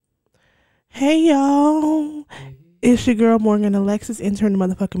Hey y'all, it's your girl Morgan Alexis entering the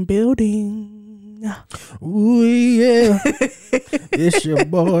motherfucking building. Ooh yeah, it's your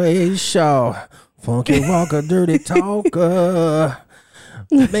boy Shaw, funky walker, dirty talker,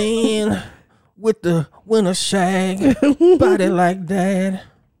 man with the winter shag, body like that.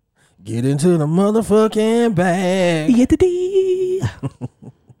 Get into the motherfucking bag.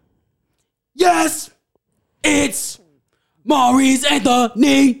 Yes, it's Maurice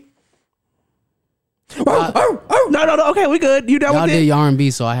Anthony. No. Okay, we good. You done Y'all with did it? your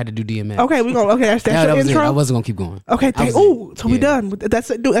R&B, so I had to do DMX. Okay, we gonna. Okay, that's Yeah, your that was intro. it. I wasn't gonna keep going. Okay, so we done. That's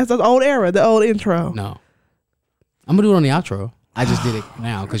the old era, the old intro. No, I'm gonna do it on the outro. I just did it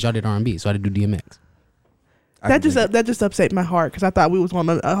now because y'all did R&B, so I had to do DMX. That just upset my heart because I thought we was on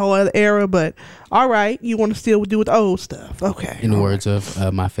a whole other era. But all right, you want to still do with the old stuff? Okay. In the words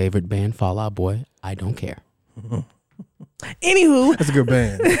of my favorite band, Fall Out Boy, I don't care. Anywho, That's a good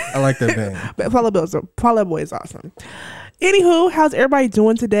band. I like that band. but Fall Out Boy is awesome. Anywho, how's everybody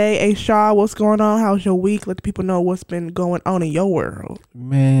doing today? Hey Shaw, what's going on? How's your week? Let the people know what's been going on in your world.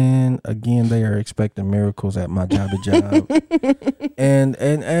 Man, again, they are expecting miracles at my job.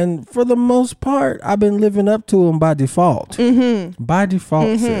 and for the most part, I've been living up to them by default. Mm-hmm. By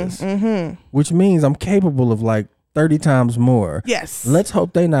default, sis. Which means I'm capable of like 30 times more. Yes. Let's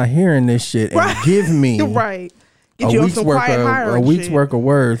hope they not hearing this shit and give me right. Get a you on week's some worth quiet hiring a week's shit.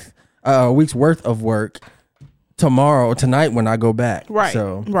 a week's worth of work tonight when I go back. Right.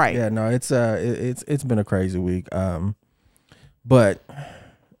 So right. yeah, no, it's been a crazy week. But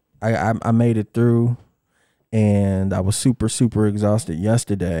I made it through, and I was super exhausted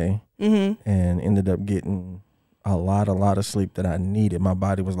yesterday, and ended up getting a lot of sleep that I needed. My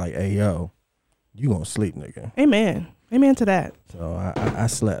body was like, "Hey yo, you gonna sleep, nigga." Amen to that. So I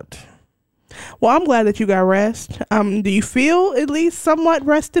slept. Well, I'm glad that you got rest. Do you feel at least somewhat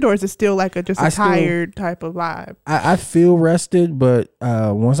rested, or is it still like a tired type of vibe? I feel rested, but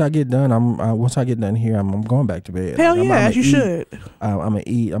once I get done, once I get done here, I'm going back to bed. Hell like, yeah, as you should. I'm gonna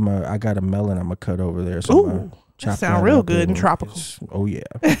eat. I got a melon. I'm gonna cut over there. So Ooh, that sound real good and tropical. Oh yeah,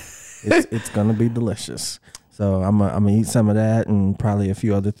 it's gonna be delicious. So I'm gonna eat some of that and probably a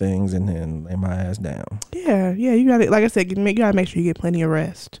few other things, and then lay my ass down. Yeah, you got it. Like I said, you gotta make sure you get plenty of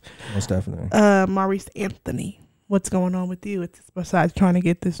rest. Most definitely. Maurice Anthony, what's going on with you? It's besides trying to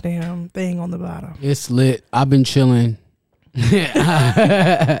get this damn thing on the bottom. It's lit. I've been chilling.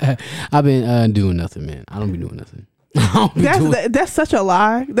 I've been doing nothing, man. I don't be doing nothing. That's such a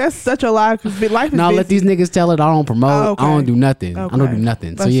lie. That's such a lie because life is no, busy. let these niggas tell it. I don't promote. Oh, okay. I don't do nothing. Okay. I don't do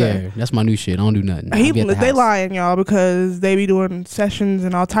nothing. So that's my new shit. I don't do nothing. They lying, y'all, because they be doing sessions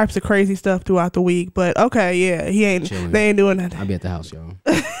and all types of crazy stuff throughout the week. But okay, yeah, they ain't doing nothing. I be at the house, y'all.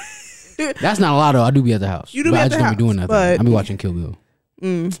 That's not a lot though. I do be at the house. You do but be at I just the don't be doing house, nothing. but- I be watching Kill Bill.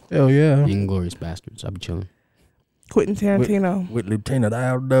 Hell yeah. Inglourious Bastards. I be chilling. Quentin Tarantino. With Lieutenant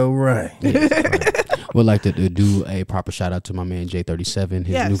Aldo Ray. Would like to do a proper shout out to my man J37.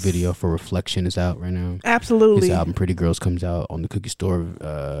 His new video for Reflection is out right now. Absolutely. His album Pretty Girls comes out on the Cookie Store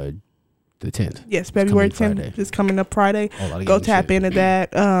the 10th. Yes, February 10th is coming up Friday. Go tap into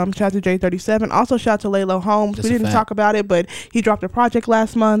that. Shout out to J37. Also shout out to Laylo Holmes. That's we didn't talk about it, but he dropped a project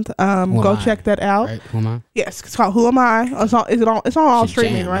last month. Go check that out. Right? Who Am I? Yes, it's called Who Am I? It's on all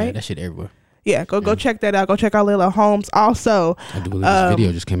streaming, right? Man. That shit everywhere. Yeah, go check that out. Go check out Laylo Holmes. Also, I do believe this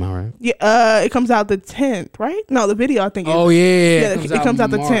video just came out, right? Yeah, it comes out the 10th, right? No, the video I think. Oh yeah, it comes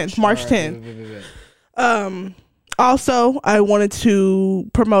out the 10th, March 10th. Also, I wanted to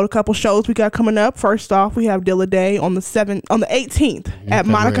promote a couple shows we got coming up. First off, we have Dilla Day on the 18th at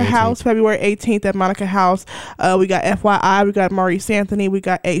Monica House, February 18th at Monica House. We got FYI, we got Maurice Anthony, we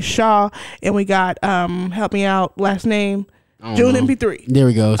got A. Shaw, and we got help me out, last name. June MP3. There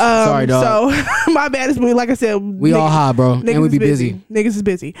we go. Sorry, dog. So my bad is like I said, we all high, bro, and we be busy. Niggas is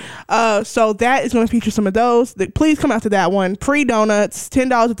busy. So that is going to feature some of those. Please come out to that one. Free donuts,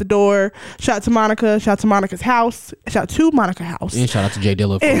 $10 at the door. Shout out to Monica. Shout out to Monica's house. Shout out to Monica House. And shout out to Jay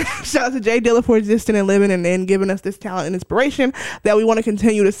Dilla. Shout out to Jay Dilla for existing and living and giving us this talent and inspiration that we want to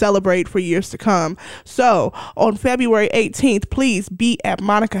continue to celebrate for years to come. So on February 18th, please be at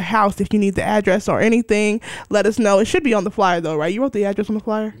Monica House. If you need the address or anything, let us know. It should be on the flyer though, right? You wrote the address on the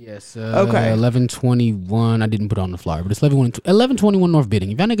flyer? Yes. Okay. 1121. I didn't put it on the flyer, but it's 1121 North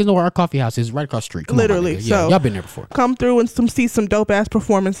Bidding. If y'all niggas know where our coffee house is, right across the street. Come Literally. On, so y'all been there before. Come through and see some dope ass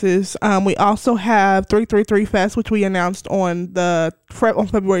performances. We also have 333 Fest, which we announced on the on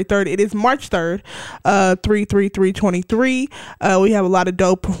February 3rd. It is March 3rd, 3/3/23. We have a lot of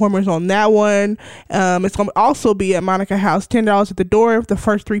dope performers on that one. It's going to also be at Monica House, $10 at the door. If the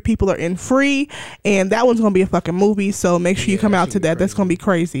first 3 people are in free, and that one's going to be a fucking movie. So make sure you come out to that. That's going to be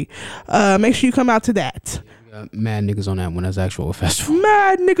crazy. Make sure you come out to that. Mad niggas on that one. That's actual a festival.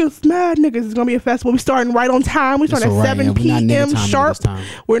 Mad niggas. It's gonna be a festival. We starting right on time. We start at 7 p.m. sharp.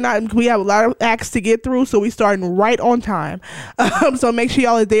 We have a lot of acts to get through, so we starting right on time. So make sure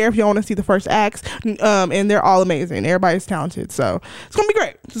y'all are there if y'all want to see the first acts. And they're all amazing. Everybody's talented, so it's gonna be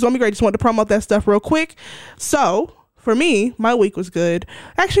great. Just wanted to promote that stuff real quick. So for me, my week was good.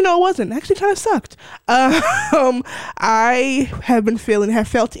 Actually, no, it wasn't. It actually kind of sucked. I have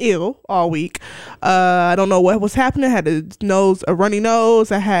felt ill all week. I don't know what was happening. I had a runny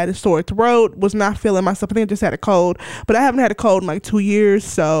nose. I had a sore throat. Was not feeling myself. I think I just had a cold. But I haven't had a cold in like 2 years,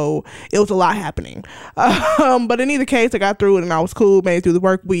 so it was a lot happening. But in either case, I got through it and I was cool. Made it through the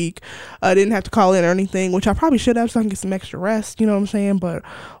work week. I didn't have to call in or anything, which I probably should have so I can get some extra rest. You know what I'm saying? But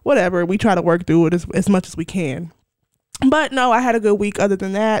whatever. We try to work through it as much as we can. But no, I had a good week other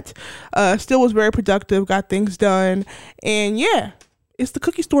than that. Still was very productive, got things done. And yeah, it's the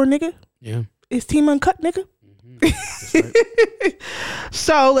cookie store, nigga. Yeah. It's Team Uncut, nigga. Right.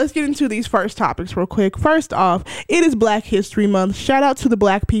 So let's get into these first topics real quick. First off, it is Black History Month. Shout out to the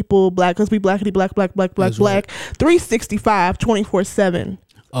black people. Because we blackity black, 365, 24/7.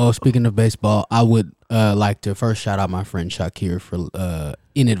 Oh, speaking of baseball, I would like to first shout out my friend Chuck here for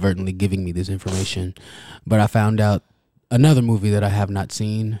inadvertently giving me this information. But I found out another movie that I have not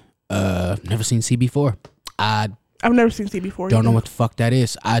seen. Never seen CB4. I've never seen CB4. Don't know what the fuck that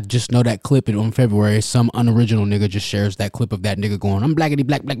is. I just know that clip on February. Some unoriginal nigga just shares that clip of that nigga going, "I'm blackity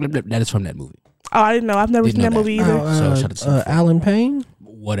black, black, black, black." That is from that movie. Oh, I didn't know. I've never seen that movie either. So shout out to Alan Payne.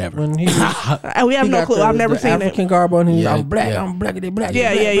 Whatever. We have no clue. I've never seen African it. garb on him. I'm black. I'm blackity black.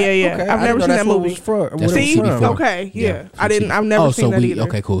 Yeah. Okay. I've never seen that movie. See? Okay. Yeah. I've never seen that either.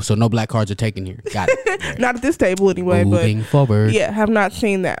 Okay, cool. So no black cards are taken here. Got it. Not at this table anyway. Moving forward. Yeah, have not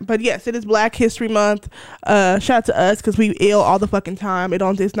seen that. But yes, it is Black History Month. Shout out to us because we ill all the fucking time.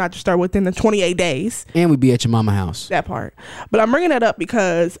 It's not just start within the 28 days. And we be at your mama house. That part. But I'm bringing that up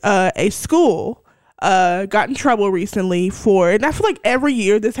because a school got in trouble recently and I feel like every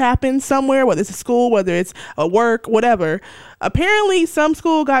year this happens somewhere, whether it's a school, whether it's a work, whatever. Apparently some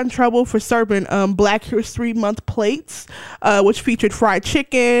school got in trouble for serving Black History Month plates, which featured fried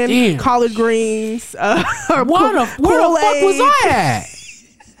chicken, collard greens, where the fuck was I at?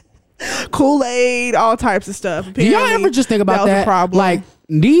 Kool-Aid, all types of stuff. Apparently, do y'all ever just think about that? Like,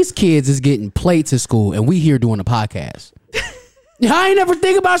 these kids is getting plates at school and we here doing a podcast. I ain't never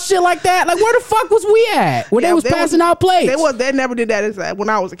think about shit like that. Like, where the fuck was we at when they was passing out plates? They never did that when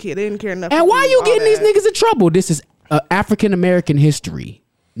I was a kid. They didn't care enough. And why you getting these niggas in trouble? This is African American history,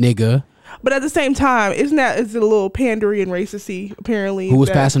 nigga. But at the same time, is it a little pandery and racisty? Apparently, who was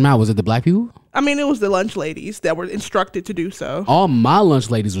passing them out? Was it the black people? I mean, it was the lunch ladies that were instructed to do so. All my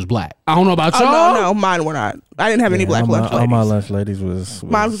lunch ladies was black. I don't know about y'all. No, mine were not. I didn't have any black lunch ladies. All my lunch ladies was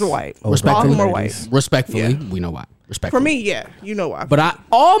mine was white. Respectfully, all of them were white. Respectfully, we know why. For me, yeah, you know why. But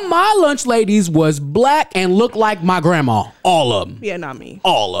all my lunch ladies was black and looked like my grandma. All of them. Yeah, not me.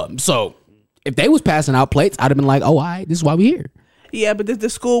 All of them. So if they was passing out plates, I'd have been like, "Oh, all right, this is why we here." Yeah, but the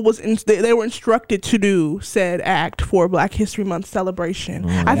school they were instructed to do said act for Black History Month celebration.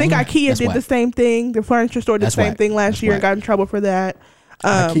 I think IKEA did the same thing. The furniture store did the same thing last year and got in trouble for that.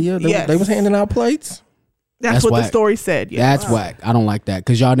 IKEA, they was handing out plates. That's what the story said. Yeah. That's whack. I don't like that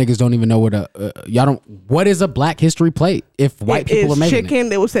because y'all niggas don't even know what is a Black History plate if white people are making chicken.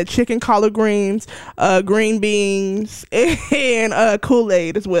 They said chicken, collard greens, green beans, and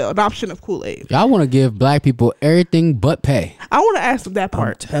Kool-Aid as well. An option of Kool-Aid. Y'all want to give black people everything but pay. I want to ask that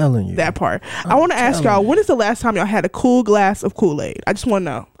part. I'm telling you. That part. I want to ask y'all, when is the last time y'all had a cool glass of Kool-Aid? I just want to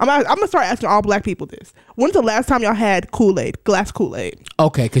know. I'm going to start asking all black people this. When's the last time y'all had glass Kool-Aid?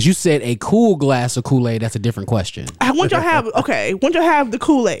 Okay, because you said a cool glass of Kool-Aid. That's a different question. When y'all have the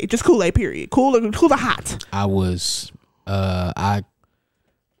Kool-Aid, just Kool-Aid period, cool or hot? I was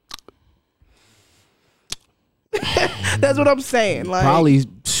that's what I'm saying. Like, probably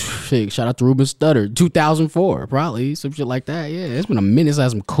shout out to Ruben Stutter, 2004, probably some shit like that. Yeah, it's been a minute since I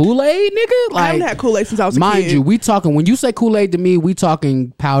had some Kool-Aid, nigga. Like, I haven't had Kool-Aid since I was a kid. Mind you, we talking, when you say Kool-Aid to me, we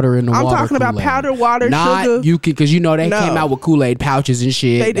talking powder in the water. I'm talking Kool-Aid. about powder, water, not sugar. You can, because you know they came out with Kool-Aid pouches and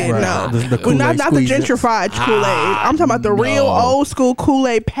shit. They did, no. Not the gentrified Kool-Aid. I'm talking about the real old school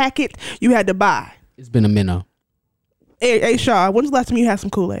Kool-Aid packet you had to buy. It's been a minute. Hey Shaw, when's the last time you had some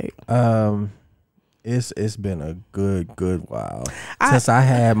Kool-Aid? It's been a good while since I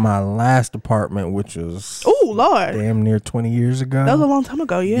had my last apartment, which was Lord, damn near 20 years ago. That was a long time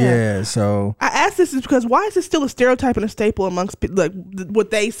ago. Yeah. So I asked this is because why is it still a stereotype and a staple amongst like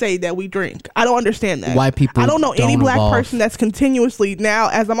what they say that we drink? I don't understand that. White people. I don't know any black person that's continuously now,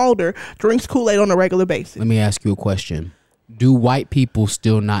 as I'm older, drinks Kool-Aid on a regular basis. Let me ask you a question. Do white people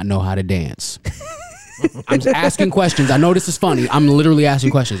still not know how to dance? I'm just asking questions. I know this is funny. I'm literally asking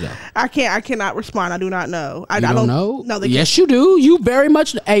questions though. I cannot respond. I do not know. I don't know. No, yes, you do. You very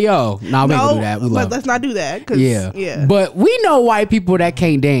much. Hey yo, no, we ain't gonna do that. Let's not do that. Yeah. But we know white people that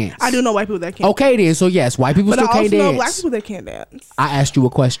can't dance. I do know white people that can't. Okay, then. So yes, white people still can't dance. But I also know black people that can't dance. I asked you a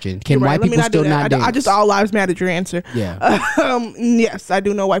question. Can white people still not dance? I just all lives matter your answer. Yeah. Yes, I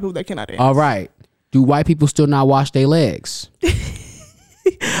do know white people that cannot dance. All right. Do white people still not wash their legs?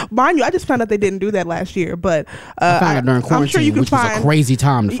 Mind you, I just found out they didn't do that last year, but I found it during quarantine, sure you can which was a crazy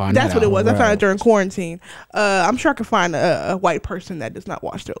time to find that's that what it was. Right. I found it during quarantine. I'm sure I could find a white person that does not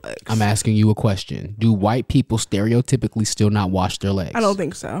wash their legs. I'm asking you a question. Do white people stereotypically still not wash their legs? I don't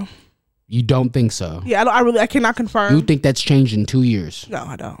think so. You don't think so? Yeah, I cannot confirm. You think that's changed in 2 years? No,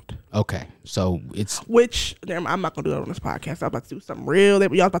 I don't. Okay, so it's I'm not gonna do that on this podcast. I'm about to do something real.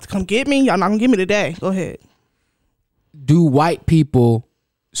 Y'all about to come get me. Y'all not gonna get me today. Go ahead. Do white people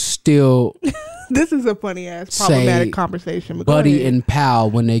still this is a funny ass problematic conversation, but buddy and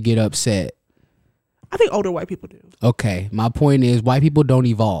pal when they get upset? I think older white people do. Okay, my point is white people don't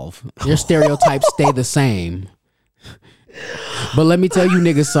evolve. Their stereotypes stay the same. But let me tell you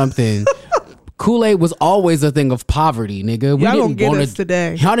niggas something. Kool-Aid was always a thing of poverty, nigga. Y'all don't get us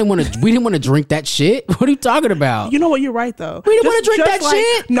today. We didn't want to drink that shit. What are you talking about? You know what? You're right though. We didn't want to drink that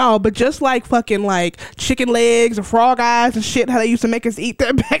shit. No, but just like fucking like chicken legs or frog eyes and shit, how they used to make us eat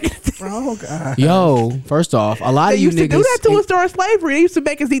that back in the day. Frog eyes. Yo, first off, a lot of you niggas used to do that to us during slavery. They used to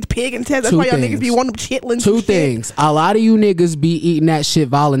make us eat pig and test. That's why y'all niggas be wanting them chitlins. Two things. A lot of you niggas be eating that shit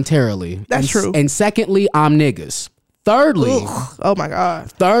voluntarily. That's true. And secondly, I'm niggas. Thirdly, oh my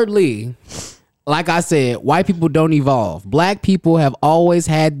God. Thirdly, like I said, white people don't evolve. Black people have always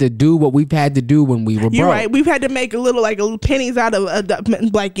had to do what we've had to do when we were broke. You're right. We've had to make little pennies out of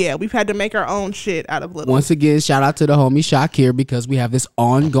we've had to make our own shit out of little. Once again, shout out to the homie Shakir because we have this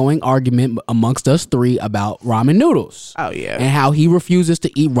ongoing argument amongst us three about ramen noodles. Oh yeah. And how he refuses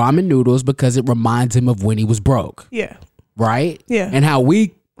to eat ramen noodles because it reminds him of when he was broke. Yeah. Right? Yeah. And how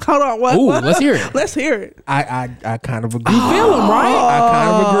we hold on, what? Ooh, let's hear it. Let's hear it. I kind of agree. You feel him, right? I kind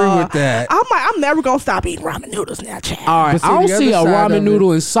of agree with that. I'm never gonna stop eating ramen noodles now, Chad. All right, But see, I don't the see a other side ramen of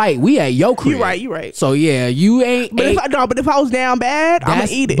noodle in sight. We at your crib. You right. So yeah, you ain't. But if I was down bad, I'm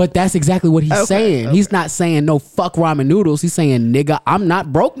gonna eat it. But that's exactly what he's saying. Okay. He's not saying no fuck ramen noodles. He's saying nigga, I'm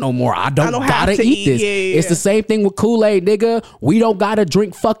not broke no more. I don't gotta eat this. Yeah. It's the same thing with Kool-Aid, nigga. We don't gotta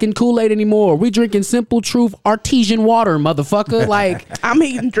drink fucking Kool-Aid anymore. We drinking Simple Truth artesian water, motherfucker. Like I'm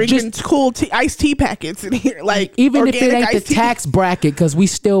drinking cool iced tea packets in here. Like even if it ain't the tea. tax bracket, because we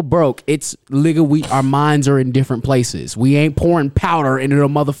still broke. It's nigga, our minds are in different places. We ain't pouring powder into the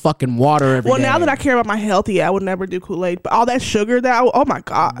motherfucking water every day. Well, now that I care about my health, I would never do Kool-Aid. But all that sugar oh my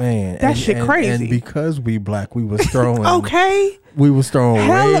God. Man, that shit crazy. And because we black, we was throwing okay. We was throwing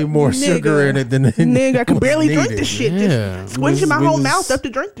way more sugar in it than nigga. I could barely drink the shit. Yeah. Just squinching my whole mouth up to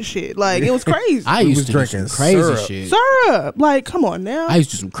drink the shit. Like it was crazy. I used to do some crazy shit. Syrup. Like, come on now. I used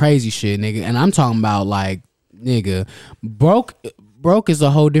to do some crazy shit, nigga. And I'm talking about like, nigga, broke is a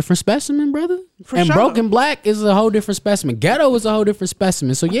whole different specimen, brother. And sure. broke and black is a whole different specimen. Ghetto is a whole different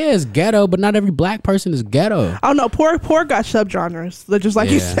specimen. So yeah, it's ghetto, but not every black person is ghetto. Oh no, poor got subgenres. Just like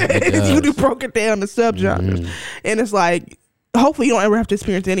you said, you broke it down to subgenres, and it's like, hopefully you don't ever have to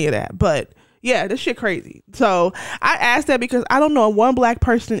experience any of that. But yeah, this shit crazy. So I asked that because I don't know one black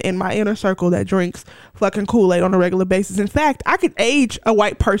person in my inner circle that drinks fucking Kool-Aid on a regular basis. In fact, I could age a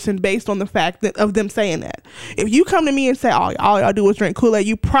white person based on the fact of them saying that. If you come to me and say, all y'all do is drink Kool-Aid,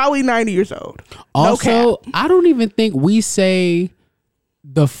 you probably 90 years old. Also, I don't even think we say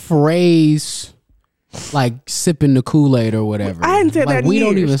the phrase like sipping the Kool-Aid or whatever. I hadn't said that in we years.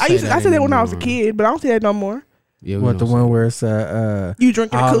 don't even say I said that when I was a kid, but I don't say that no more. Yeah, what the one where it's you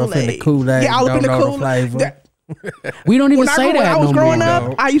drinking all Kool-Aid? up in the Kool-Aid, yeah, all up in the Kool-Aid. We don't even say that. When I was growing more.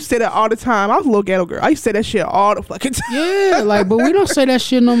 up, I used to say that all the time. I was a little ghetto girl. I used to say that shit all the fucking time. Yeah, like, but we don't say that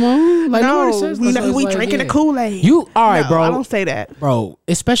shit no more. Like, nobody says that. We drinking the Kool-Aid. You all right, bro? I don't say that, bro.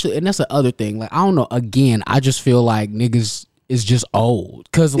 Especially, and that's the other thing. Like, I don't know. Again, I just feel like niggas is just old.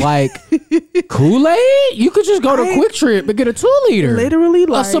 Cause like Kool-Aid, you could just go to Quick Trip and get a 2 liter, literally,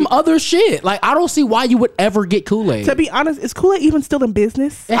 like, or some other shit. Like, I don't see why you would ever get Kool-Aid. To be honest, is Kool-Aid even still in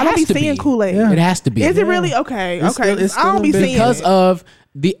business? I don't be seeing Kool-Aid. It has to be. Is it really? Okay. It's okay. still I don't be seeing because it. of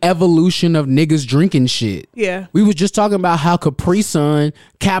the evolution of niggas drinking shit. Yeah. We was just talking about how Capri Sun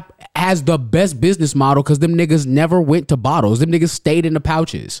has the best business model because them niggas never went to bottles. Them niggas stayed in the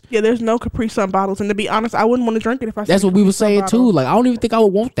pouches. Yeah, there's no Capri Sun bottles, and to be honest, I wouldn't want to drink it if I. That's what we were saying too. Like, I don't even think I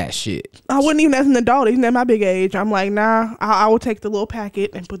would want that shit. I wouldn't even as an adult, even at my big age. I'm like, nah. I would take the little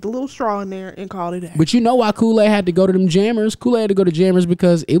packet and put the little straw in there and call it that. But you know why Kool-Aid had to go to them Jammers? Kool-Aid had to go to Jammers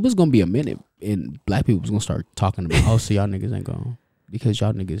because it was gonna be a minute, and black people was gonna start talking about, oh, so y'all niggas ain't going. Because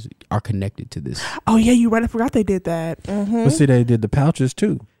y'all niggas are connected to this. Oh yeah, you right. I forgot they did that. But see, they did the pouches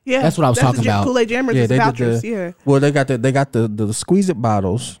too. Yeah, that's what I was talking about. Kool-Aid Jammers, yeah, they pouches. did the, well, they got the Squeeze It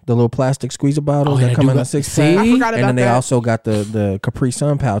bottles, the little plastic Squeeze It bottles that come in a 6-pack. I forgot about and then they that. also got the Capri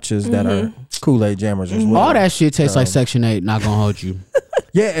Sun pouches that are Kool-Aid Jammers as well. All that shit tastes like Section 8. Not gonna hold you.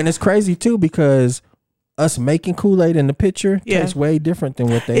 Yeah, and it's crazy too because us making Kool-Aid in the picture tastes way different than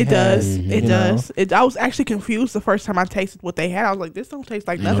what they it had. Does. It does. I was actually confused the first time I tasted what they had. I was like, this don't taste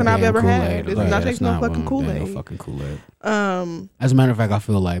like nothing I've ever had. This does not taste no fucking Kool-Aid. No fucking Kool-Aid. As a matter of fact, I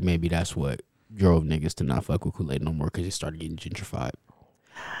feel like maybe that's what drove niggas to not fuck with Kool-Aid no more because it started getting gentrified.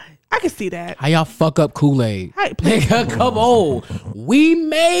 I can see that. How y'all fuck up Kool-Aid? Hey, nigga, come on. We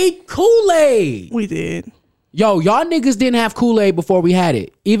made Kool-Aid. We did. Yo, y'all niggas didn't have Kool-Aid before we had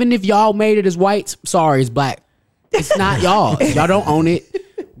it. Even if y'all made it as whites, sorry, it's black. It's not y'all. Y'all don't own it.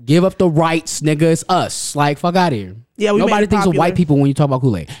 Give up the rights, nigga. It's us. Like, fuck out of here. Yeah, nobody thinks of white people when you talk about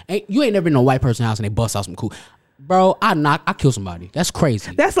Kool-Aid. You ain't never been in a white person's house and they bust out some Kool-Aid. Bro, I kill somebody. That's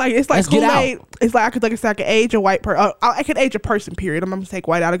crazy. It's like Let's Kool-Aid. It's like I could age a white person. I could age a person. Period. I'm gonna take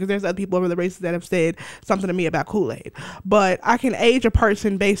white out because there's other people over the races that have said something to me about Kool-Aid. But I can age a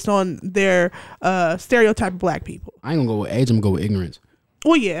person based on their stereotype of black people. I ain't gonna go with age. I'm gonna go with ignorance.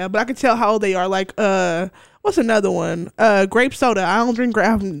 Well, yeah, but I can tell how old they are. Like, what's another one? Grape soda. I don't drink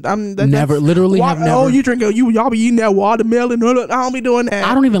grape. Never, literally have never. Oh, you drink it. Y'all be eating that watermelon. I don't be doing that.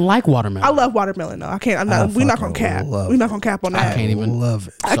 I don't even like watermelon. I love watermelon though. I can't. I'm not. We're not gonna cap. We're not gonna cap on that. I can't even love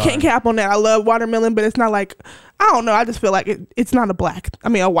it. I can't cap on that. I love watermelon, but it's not like, I don't know. I just feel like it's not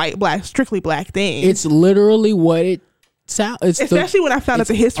a white, black, strictly black thing. It's literally what it sounds. Especially when I found out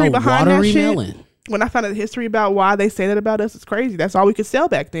the history behind that shit. Melon. When I found out the history about why they say that about us, it's crazy. That's all we could sell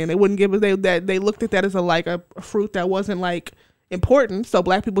back then. They wouldn't give us they looked at that as a fruit that wasn't like important. So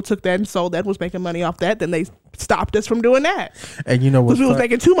black people took that and sold that, was making money off that. Then they stopped us from doing that. And you know what? Because we was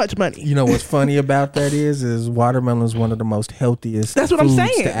making too much money. You know what's funny about that is watermelon is one of the most healthiest That's what foods I'm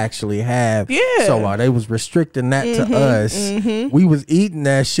saying. to actually have. Yeah. So while they was restricting that to us, we was eating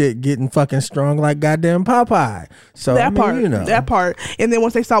that shit, getting fucking strong like goddamn Popeye. So that that part. And then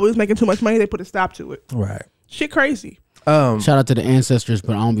once they saw we was making too much money, they put a stop to it. Right. Shit crazy. Shout out to the ancestors,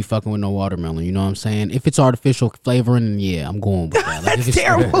 but I don't be fucking with no watermelon. You know what I'm saying? If it's artificial flavoring, yeah, I'm going with that. Like, That's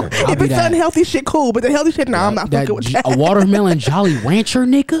terrible. If it's unhealthy shit, cool. But the healthy shit, I'm not fucking with that. A watermelon Jolly Rancher,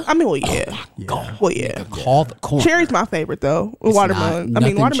 nigga? I mean, well, yeah. Well, yeah. Call the corn. Cherry's my favorite, though. Watermelon.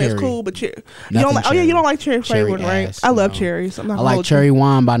 Watermelon's cool, but cherry. You don't like, you don't like cherry flavoring, right? I love cherries. I like Cherry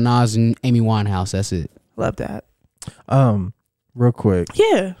Wine by Nas and Amy Winehouse. That's it. Love that. Real quick.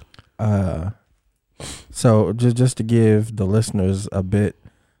 Yeah. So just to give the listeners a bit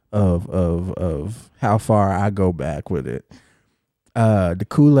of how far I go back with it, the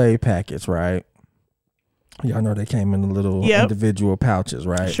Kool-Aid packets, right? Y'all know they came in the little individual pouches,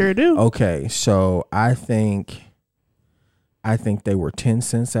 right? Sure do. Okay, so I think they were 10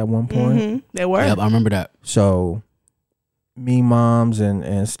 cents at one point. They were. Yep, I remember that. So me, moms, and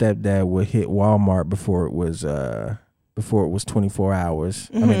stepdad would hit Walmart before it was 24 hours.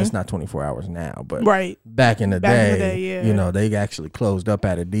 I mean, it's not 24 hours now, but back in the day, you know, they actually closed up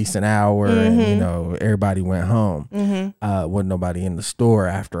at a decent hour and, you know, everybody went home. Wasn't nobody in the store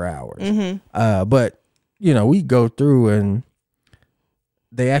after hours. But, you know, we go through and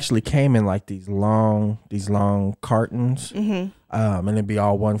they actually came in like these long cartons, and it'd be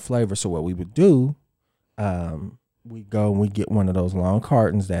all one flavor. So what we would do, we go and we get one of those long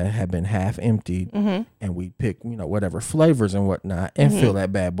cartons that have been half emptied, and we pick, you know, whatever flavors and whatnot, and fill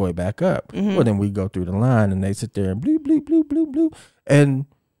that bad boy back up. Well, then we go through the line and they sit there and blue, blue, blue, blue, blue. And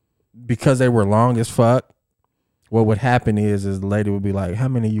because they were long as fuck, what would happen is the lady would be like, how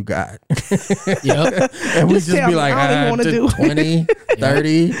many you got? Yep. And we just be like, I don't even 20,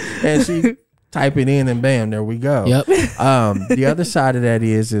 30. And she type it in and bam, there we go. Yep. The other side of that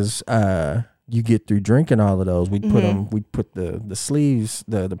is you get through drinking all of those. We put the sleeves,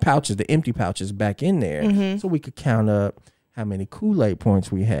 the pouches, the empty pouches back in there, so we could count up how many Kool-Aid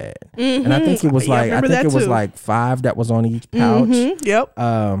points we had. And I think it was like 5 that was on each pouch. Yep.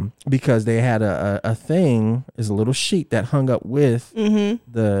 Because they had a thing, is a little sheet that hung up with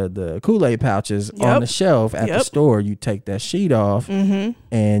the Kool-Aid pouches on the shelf at the store. You take that sheet off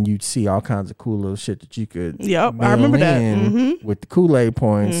and you'd see all kinds of cool little shit that you could I remember that with the Kool-Aid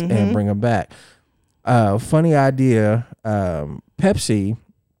points and bring them back. Funny idea.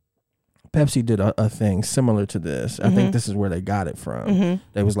 Pepsi did a thing similar to this. I think this is where they got it from.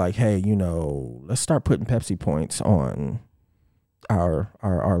 They was like, hey, let's start putting Pepsi points on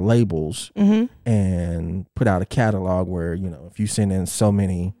our labels and put out a catalog where, if you send in so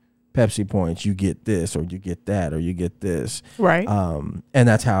many Pepsi points, you get this or you get that or you get this. Right. And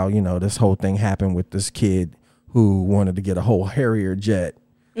that's how, this whole thing happened with this kid who wanted to get a whole Harrier jet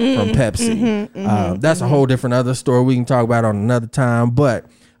from Pepsi. That's a whole different other story we can talk about on another time, but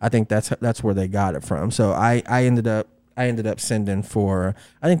I think that's where they got it from. So I ended up sending for,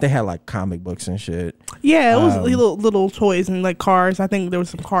 I think they had like comic books and shit. Yeah, it was little toys and like cars. I think there was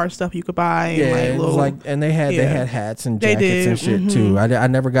some car stuff you could buy. Yeah, and it was like, and they had hats and jackets and shit too. I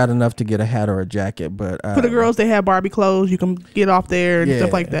never got enough to get a hat or a jacket, but for the girls they had Barbie clothes you can get off there and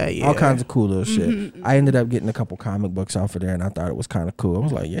stuff like that. Yeah, all kinds of cool little shit. I ended up getting a couple comic books off of there, and I thought it was kind of cool. I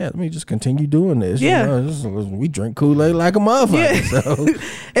was like, let me just continue doing this. Yeah, we drink Kool-Aid like a motherfucker. Yeah. So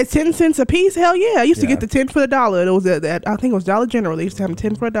at 10 cents a piece, hell yeah! I used to get the 10 for the $1. It was I think it was Dollar General. They used to have them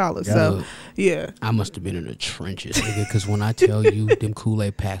 10 for $1. So yeah, I must have been in the trenches, nigga. Because when I tell you them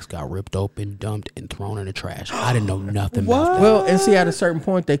Kool-Aid packs got ripped open, dumped, and thrown in the trash, I didn't know nothing about that. Well, and see, at a certain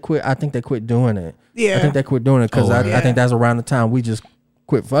point, they quit. I think they quit doing it. Yeah, I think they quit doing it because I think that's around the time we just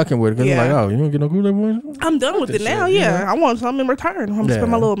quit fucking with it. Because like, oh, you don't get no Kool-Aid points? I'm done with it now. Yeah, I want something in return. I'm gonna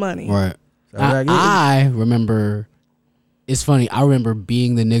spend my little money. Right. So I remember. It's funny. I remember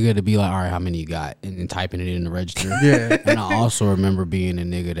being the nigga to be like, all right, how many you got? And then typing it in the register. Yeah. And I also remember being a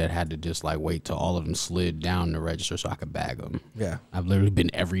nigga that had to just like wait till all of them slid down the register so I could bag them. Yeah. I've literally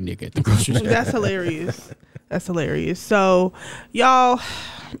been every nigga at the grocery store. That's hilarious. That's hilarious. So, y'all,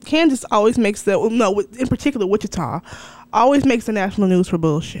 Kansas always makes in particular, Wichita, always makes the national news for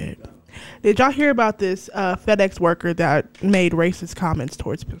bullshit. Did y'all hear about this FedEx worker that made racist comments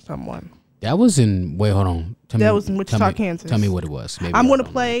towards someone? That was in, hold on. That was in Wichita, Kansas. Tell me what it was. Maybe I'm going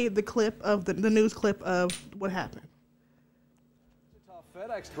to play the clip of the news clip of what happened. The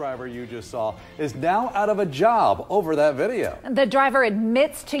FedEx driver you just saw is now out of a job over that video. The driver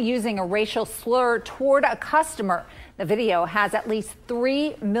admits to using a racial slur toward a customer. The video has at least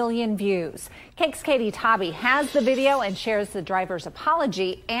 3 million views. KAKE's Katie Tabi has the video and shares the driver's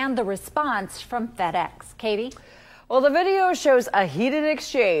apology and the response from FedEx. Katie? Well, the video shows a heated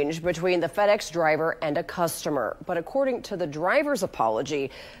exchange between the FedEx driver and a customer. But according to the driver's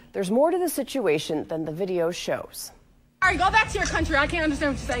apology, there's more to the situation than the video shows. All right, go back to your country. I can't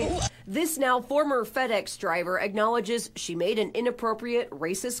understand what you're saying. This now former FedEx driver acknowledges she made an inappropriate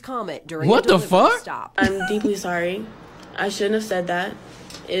racist comment during what a delivery the fuck? stop. I'm deeply sorry. I shouldn't have said that.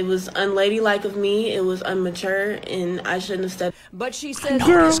 It was unladylike of me. It was immature, and I shouldn't have said. But she says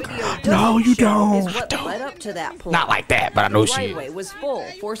Girl, the video no, you don't. Is what led up to that point. Not like that, but I know the she driveway was full,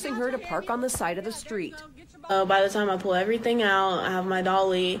 forcing her to park on the side of the street. By the time I pull everything out, I have my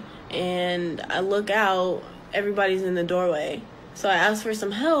dolly, and I look out, everybody's in the doorway. So I asked for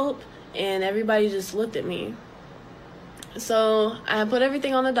some help, and everybody just looked at me. So I had put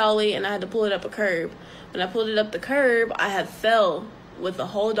everything on the dolly, and I had to pull it up a curb. When I pulled it up the curb, I had fell with the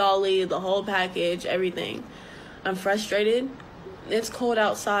whole dolly, the whole package, everything. I'm frustrated. It's cold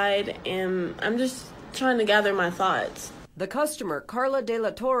outside, and I'm just trying to gather my thoughts. The customer, Carla De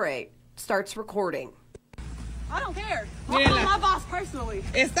La Torre, starts recording. I don't care. I'll call my boss personally.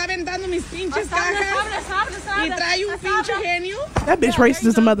 Está aventando mis pinches cajas y trae un pinche genio. That bitch racist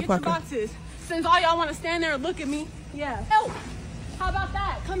as a motherfucker. Since all y'all want to stand there and look at me, help. How about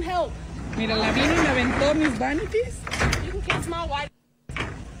that? Come help. Mira, la vino y me aventó mis vanities. You can kiss my white.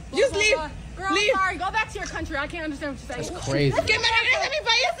 Just leave. Girl, leave. Sorry, go back to your country. I can't understand what you're saying. That's crazy. Que me regrese a mi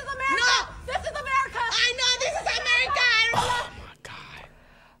país. This is America. No. This is America. I know this is America. Oh my God.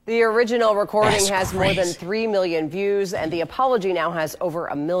 The original recording That's has crazy. more than 3 million views, and the apology now has over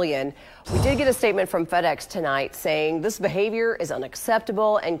 1 million. We did get a statement from FedEx tonight saying this behavior is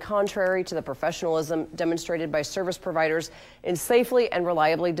unacceptable and contrary to the professionalism demonstrated by service providers in safely and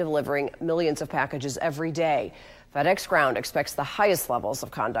reliably delivering millions of packages every day. FedEx Ground expects the highest levels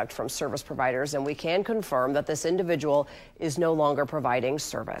of conduct from service providers, and we can confirm that this individual is no longer providing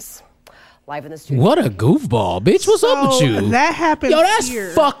service. Live in the studio. What a goofball, bitch. What's up with you? That happened. Yo, that's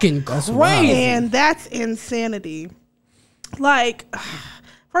here. fucking crazy. And that's insanity. Like,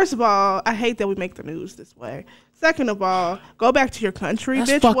 first of all, I hate that we make the news this way. Second of all, go back to your country,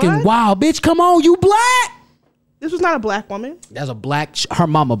 That's bitch. fucking What? wild, bitch. Come on, you black. This was not a black woman. That's a black. Her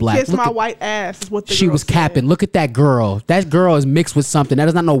mama black. Kiss Look my at- white ass is what the She girl was said. capping. Look at that girl. That girl is mixed with something. That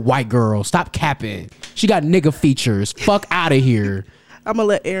is not no white girl. Stop capping. She got nigga features. Fuck out of here. I'm gonna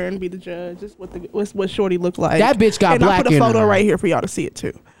let Aaron be the judge. This is what Shorty looked like. That bitch got and black I put a in photo her. right here for y'all to see it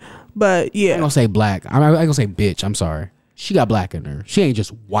too. But I yeah, ain't gonna say black. I'm gonna say bitch. I'm sorry. She got black in her. She ain't just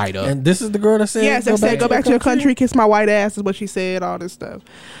white up. And this is the girl that said, yes, I said go back to your country, kiss my white ass is what she said. All this stuff.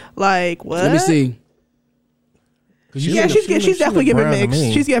 Like what? Let me see. Yeah, she's definitely giving mixed.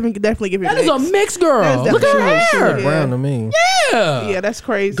 She's definitely giving. That is a mixed girl. That is Look at her definitely She hair. look brown to me. Yeah. Yeah, that's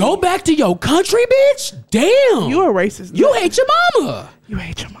crazy. Go back to your country, bitch. Damn. You a racist. You hate your mama. You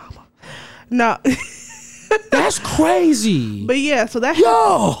hate your mama. No. That's crazy. But yeah, so that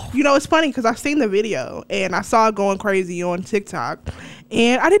you know, it's funny because I seen the video and I saw it going crazy on TikTok,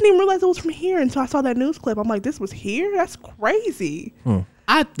 and I didn't even realize it was from here until I saw that news clip. I'm like, this was here? That's crazy.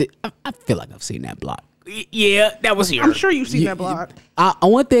 I feel like I've seen that block. Yeah, that was here. I'm sure you've seen that blog.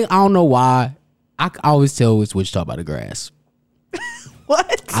 One thing I don't know why I always tell it's Wichita by the grass.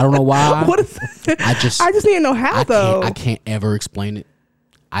 What? I don't know why. What is I just need to know how though. I can't ever explain it.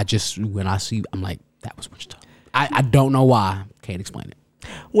 I just when I see, I'm like, that was Wichita. I don't know why. Can't explain it.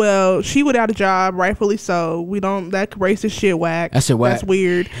 Well, she without a job, rightfully so. We don't. That racist shit whack. That shit whack. That's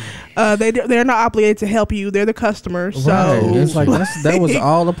weird. They're not obligated to help you. They're the customer. So Right. It's like that was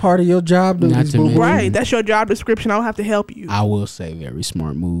all a part of your job duties, boo-boo. Right. That's your job description. I don't have to help you. I will say, very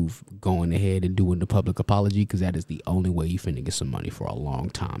smart move going ahead and doing the public apology, because that is the only way you finna get some money for a long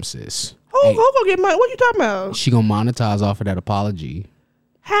time, sis. Who gonna get money? What you talking about? She gonna monetize off of that apology.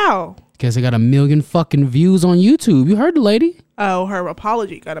 How? Because they got 1 million fucking views on YouTube. You heard the lady? Oh, her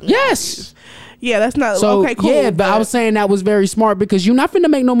apology got a million views. Yeah, that's not So, okay. Cool. yeah, but I was saying that was very smart, because you're not finna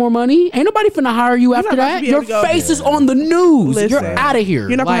make no more money. Ain't nobody finna hire you after not about to that. be able Your to go- face is on the news. Listen, you're out of here.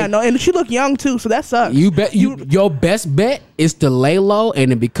 You're not Like, gonna know. And she look young too, so that sucks. You bet your best bet is to lay low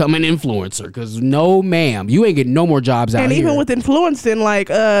and to become an influencer, because no, ma'am, you ain't getting no more jobs out and here. even with influencing, like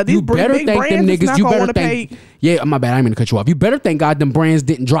these You better big thank brands them is niggas. not You gonna better want to thank. pay. Yeah, my bad. I didn't mean to cut you off. You better thank God them brands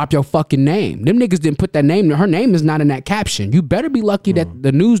didn't drop your fucking name. Them niggas didn't put that name. Her name is not in that caption. You better be lucky that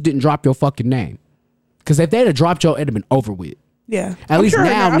the news didn't drop your fucking name. Because if they'd have dropped your, it'd have been over with. Yeah, At least sure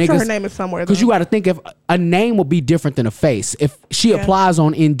now, I'm niggas. sure her name is somewhere. Because you got to think, if a name will be different than a face. If she applies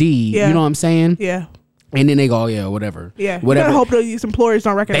on Indeed, Yeah. you know what I'm saying? Yeah. And then they go, yeah, whatever. Yeah, whatever. You gotta hope that these employers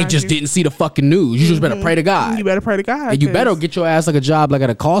don't recognize They just you. didn't see the fucking news. You just better pray to God. You better pray to God. And you 'cause- better get your ass like a job like at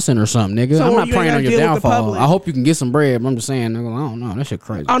a call center or something, nigga. So I'm not you ain't praying gotta on your deal with the downfall. public. I hope you can get some bread, but I'm just saying, nigga, I don't know. That shit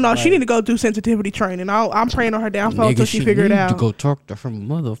crazy. Oh no, she need to go do sensitivity training. I'm praying on her downfall until Nigga, she figure it need out. to go talk to her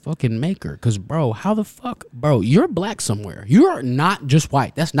motherfucking maker. Cause bro, how the fuck, bro? You're black somewhere. You're not just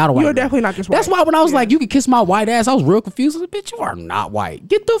white. That's not a white. You're man. definitely not just white. That's why when I was like, you can kiss my white ass, I was real confused. I was like, bitch, you are not white.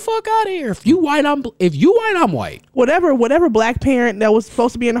 Get the fuck out of here. If you white, I'm white. Whatever black parent that was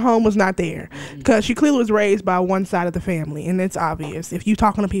supposed to be in the home was not there, because she clearly was raised by one side of the family, and it's obvious. If you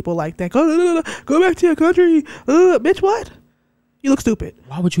talking to people like that, go back to your country, bitch. What? You look stupid.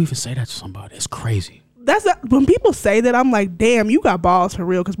 Why would you even say that to somebody? It's crazy. When people say that, I'm like, damn, you got balls for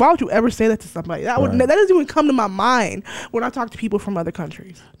real. Because why would you ever say that to somebody? That doesn't even come to my mind when I talk to people from other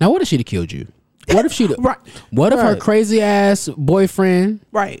countries. Now, what if she'd have killed you? What if she'd Right. What if her Right. crazy ass boyfriend,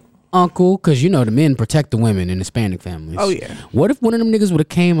 Right. uncle, because you know the men protect the women in Hispanic families. Oh, yeah. What if one of them niggas would have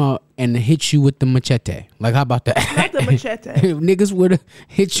came out and hit you with the machete? Like, how about that? Not the machete. If niggas would have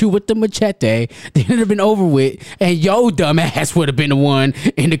hit you with the machete, then it'd have been over with, and your dumb ass would have been the one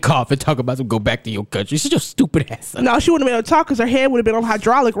in the coffin talking about to go back to your country. She's just stupid ass. No, she wouldn't have been able to talk because her head would have been on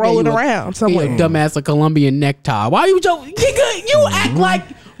hydraulic rolling around somewhere. Your dumb ass a Colombian necktie. Why you joking? Nigga, you act like,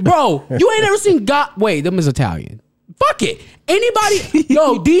 bro, you ain't ever seen God. Wait, them is Italian. Fuck it. Anybody,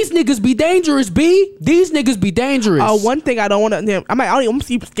 yo, these niggas be dangerous, B. These niggas be dangerous. One thing I don't want to, I'm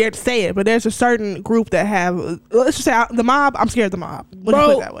even scared to say it, but there's a certain group that have, let's just say the mob. I'm scared of the mob. Let's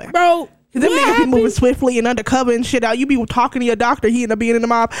put it that way. Bro, Them niggas be moving swiftly and undercover and shit out. You be talking to your doctor, he end up being in the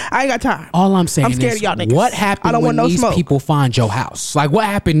mob. I ain't got time. All I'm saying I'm scared is, of y'all niggas. what I happened don't when want no these smoke. people find your house? Like, what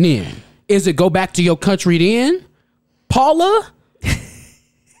happened then? Is it go back to your country then? Paula?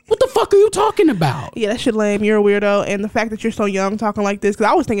 What the fuck are you talking about? Yeah, that shit lame. You're a weirdo. And the fact that you're so young talking like this, because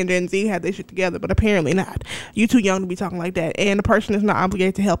I was thinking Gen Z had this shit together, but apparently not. You too young to be talking like that. And the person is not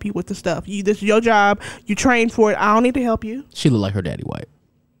obligated to help you with the stuff. This is your job. You trained for it. I don't need to help you. She looked like her daddy white.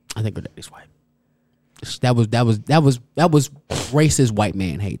 I think her daddy's white. That was racist white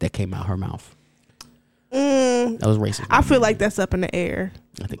man hate that came out her mouth. That was racist. I feel like that's up in the air.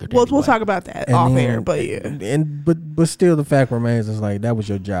 I think we'll talk about that off air, but but still, the fact remains, it's like that was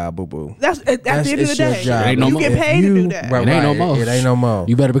your job, boo boo. That's at the end of the day. Job. It ain't no you more. get paid to do that. Right, it ain't no more. It ain't no more.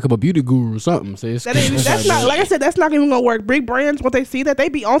 You better become a beauty guru or something. Sis. That's not, like I said, that's not even gonna work. Big brands, what they see that they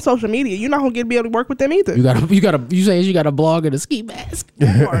be on social media, you're not gonna be able to work with them either. You say you got a blog and a ski mask. You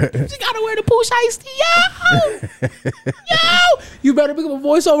gotta wear the Pooh Shiesty. Yo, you better become a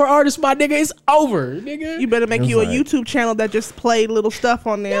voiceover artist, my nigga. It's over, nigga. You better make you a YouTube channel that just played little stuff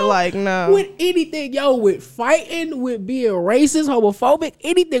on there, like no. With anything, with fighting, with being racist, homophobic,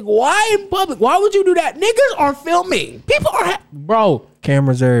 anything. Why in public? Why would you do that? Niggas are filming. People are, bro.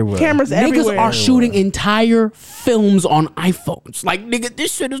 Cameras everywhere. Niggas everywhere. Are shooting entire films on iPhones. Like, nigga,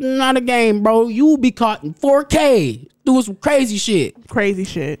 this shit is not a game, bro. You will be caught in 4K doing some crazy shit. Crazy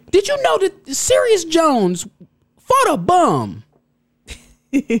shit. Did you know that Sirius Jones fought a bum?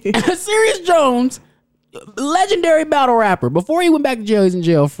 Sirius Jones, legendary battle rapper. Before he went back to jail, he's in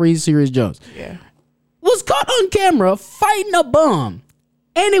jail. Free Sirius Jones. Yeah. Was caught on camera fighting a bum.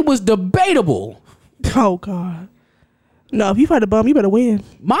 And it was debatable. Oh, God. No, if you fight a bum, you better win.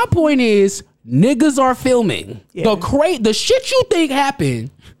 My point is, niggas are filming. Yeah. The shit you think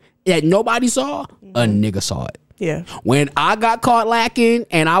happened that nobody saw, a nigga saw it. Yeah. When I got caught lacking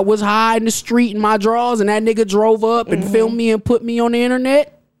and I was high in the street in my drawers and that nigga drove up and filmed me and put me on the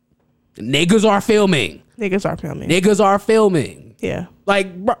internet, niggas are filming. Niggas are filming. Niggas are filming. Yeah.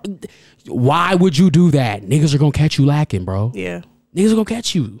 Like, bro, why would you do that? Niggas are gonna catch you lacking, bro. Yeah. Niggas are gonna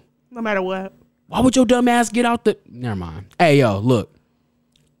catch you. No matter what. Why would your dumb ass get out the... Never mind. Hey, yo, look.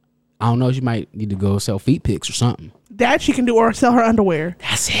 I don't know. She might need to go sell feet pics or something. That she can do, or sell her underwear.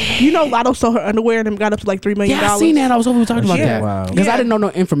 That's it. You know Lotto sold her underwear and them got up to like $3 million. Yeah, I seen that. I was hoping we were talking about that. Wow. Because I didn't know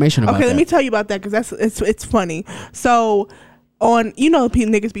no information about that. Okay, let me tell you about that because it's funny. So on,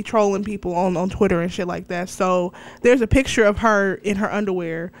 niggas be trolling people on Twitter and shit like that. So there's a picture of her in her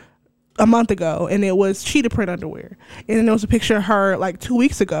underwear a month ago, and it was cheetah print underwear. And then there was a picture of her like 2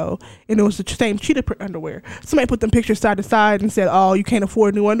 weeks ago, and it was the same cheetah print underwear. Somebody put them pictures side to side and said, "Oh, you can't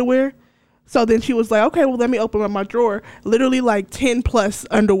afford new underwear." So then she was like, "Okay, well, let me open up my drawer." Literally like 10 plus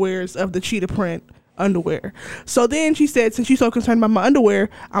underwears of the cheetah print underwear. So then she said, "Since you're so concerned about my underwear,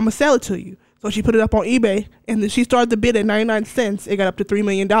 I'm gonna sell it to you." So she put it up on eBay, and then she started the bid at 99 cents. It got up to $3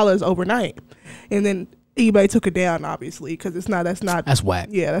 million overnight, and then eBay took it down, obviously, because that's whack.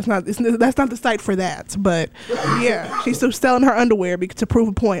 Yeah, that's not the site for that. But yeah, she's still selling her underwear to prove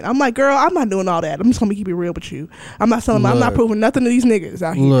a point. I'm like, girl, I'm not doing all that. I'm just gonna keep it real with you. I'm not selling. I'm not proving nothing to these niggas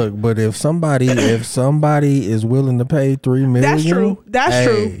out here. Look, but if somebody is willing to pay $3 million,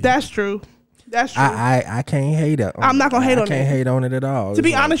 that's true. That's true. I can't hate it. I'm not gonna hate on it. I can't hate on it at all. To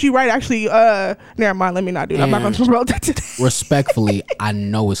be honest, you're right. Actually, never mind. Let me not do that. I'm not gonna promote that today. Respectfully, I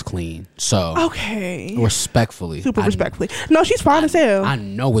know it's clean. So okay. Respectfully, super respectfully. No, she's fine as hell. I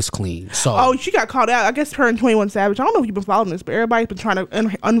know it's clean. So oh, she got called out. I guess her and 21 Savage. I don't know if you've been following this, but everybody's been trying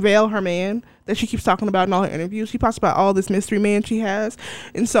to unveil her man that she keeps talking about in all her interviews. She talks about all this mystery man she has,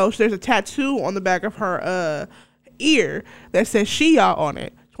 and so there's a tattoo on the back of her ear that says Shia on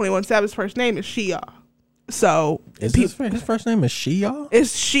it. 21 Savage's first name is Shia. So his first name is Shia?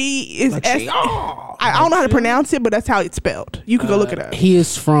 Like I don't know how to pronounce it, but that's how it's spelled. You can go look it up. He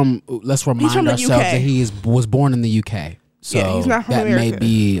is from. Let's remind ourselves that he was born in the UK. So yeah, he's not from that America. may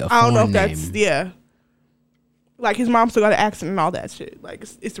be a foreign I don't know if name. that's like his mom still got an accent and all that shit. Like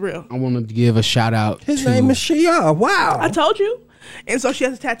it's real. I wanted to give a shout out. His name is Shia. Wow. I told you. And so she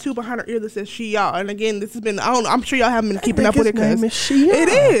has a tattoo behind her ear that says Shia. And again, this has been, I'm sure y'all haven't been keeping up with it. His name is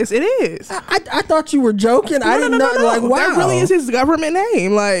Shia. It is. I thought you were joking. I didn't know. Like, wow. That really is his government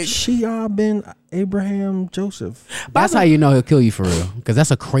name. Like Shia bin Abraham Joseph. That's how you know he'll kill you for real. Because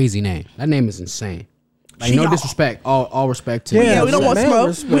that's a crazy name. That name is insane. Like, no disrespect. All respect to we don't want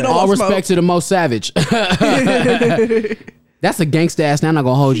smoke. We don't all want respect to the most savage. That's a gangsta ass. Now I'm not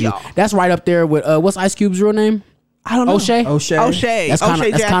gonna hold you. That's right up there with what's Ice Cube's real name? I don't know. O'Shea. That's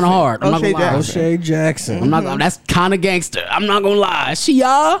kind of hard. I'm not gonna lie. O'Shea Jackson. I'm not. That's kind of gangster. I'm not gonna lie.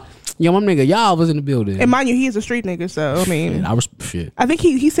 Y'all, my nigga, y'all was in the building. And mind you, he is a street nigga. So I mean, shit. I think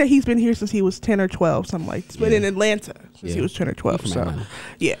he said he's been here since he was 10 or 12, something like. He's been in Atlanta since he was 10 or 12. So Atlanta.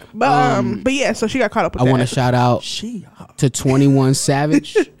 yeah, but yeah, so she got caught up with that. I want to shout out to 21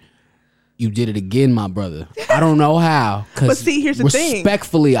 Savage. You did it again, my brother. I don't know how. But see, here's the thing.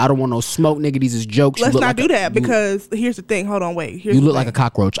 Respectfully, I don't want no smoke, nigga. These is jokes. Let's not do that because here's the thing. Hold on, wait. You look like a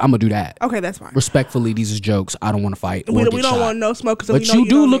cockroach. I'm gonna do that. Okay, that's fine. Respectfully, these is jokes. I don't want to fight. We don't want no smoke. But you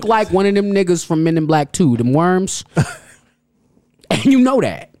do look like one of them niggas from Men in Black 2, them worms. And you know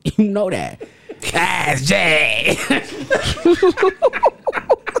that. You know that. That's Jay.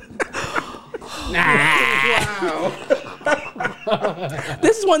 Wow.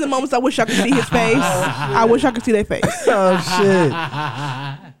 This is one of the moments I wish I could see his face. I wish I could see their face. Oh shit.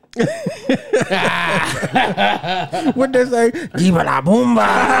 What they say? Diva la bomba.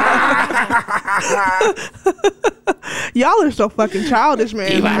 Y'all are so fucking childish,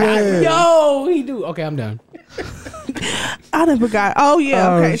 man. Yo, he do. Okay, I'm done. I done forgot. Oh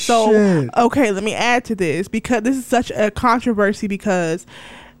yeah. Okay. So shit. okay, let me add to this because this is such a controversy because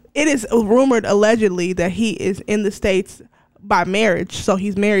it is rumored allegedly that he is in the States by marriage. So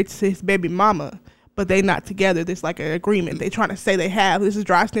he's married to his baby mama, but they not together. There's like an agreement. They trying to say they have. This is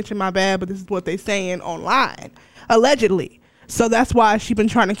dry snitching my bad, but this is what they saying online allegedly. So that's why she been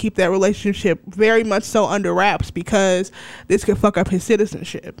trying to keep that relationship very much so under wraps because this could fuck up his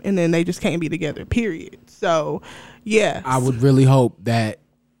citizenship and then they just can't be together, period. So, yeah. I would really hope that,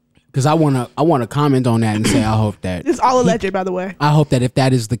 because I want to comment on that and say I hope that. It's all alleged, by the way. I hope that if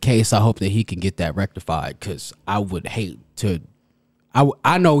that is the case, I hope that he can get that rectified because I would hate to.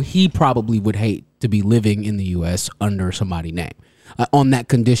 I know he probably would hate to be living in the U.S. under somebody's name. On that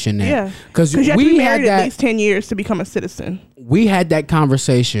condition now. Yeah. Because you have to we be had married that at least 10 years to become a citizen. We had that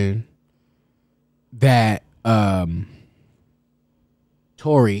conversation that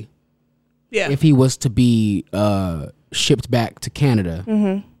Tory, if he was to be shipped back to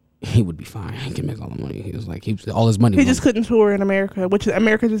Canada, he would be fine. He can make all the money. He was like, all his money. He just couldn't tour in America, which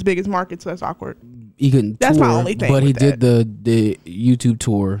America's his biggest market, so that's awkward. He couldn't That's tour, my only thing. but he with did the YouTube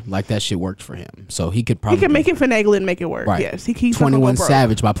tour. Like that shit worked for him, so he could probably He can make it finagle and make it work. Right. Yes, he keeps 21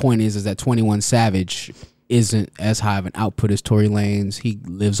 Savage. My point is that 21 Savage isn't as high of an output as Tory Lanez. He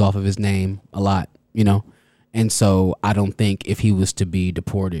lives off of his name a lot, you know, and so I don't think if he was to be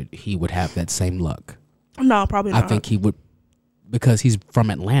deported, he would have that same luck. No, probably not. I think he would because he's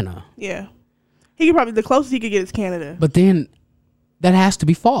from Atlanta. Yeah, he could probably the closest he could get is Canada. But then that has to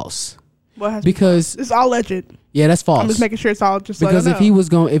be false. Because it's all alleged. Yeah, that's false. I'm just making sure it's all just because if he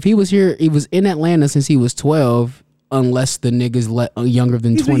was here, he was in Atlanta since he was 12. Unless the nigga's younger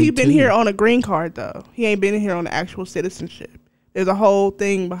than 22. He's been here on a green card though. He ain't been here on the actual citizenship. There's a whole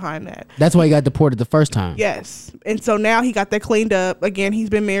thing behind that. That's why he got deported the first time. Yes, and so now he got that cleaned up. Again, he's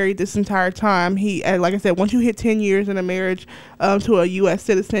been married this entire time. He, like I said, once you hit 10 years in a marriage to a U.S.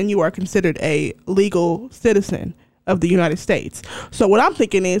 citizen, you are considered a legal citizen of the United States. So what I'm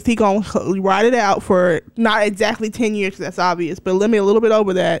thinking is he gonna ride it out for not exactly 10 years, 'cause that's obvious, but limit a little bit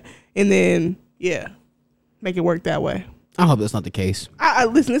over that, and then make it work that way. I hope that's not the case. I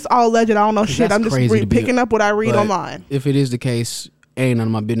listen, it's all alleged. I don't know shit. I'm just picking up what I read online. If it is the case, ain't none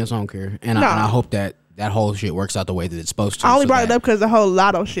of my business. I don't care, and I hope that whole shit works out the way that it's supposed to. I only brought it up because the whole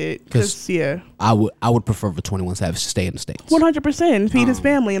lotto shit. Because I would prefer for 21 Savage to stay in the States. 100%. Feed his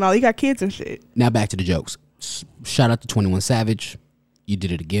family and all. He got kids and shit. Now back to the jokes. Shout out to 21 Savage. You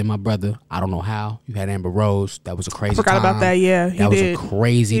did it again, my brother. I don't know how. You had Amber Rose. That was a crazy time. I forgot about that, yeah. That was a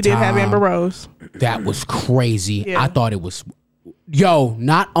crazy time. He did have Amber Rose. That was crazy. Yeah. I thought it was... Yo,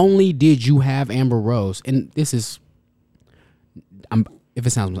 not only did you have Amber Rose, and this is... if it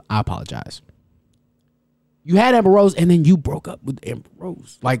sounds... I apologize. You had Amber Rose, and then you broke up with Amber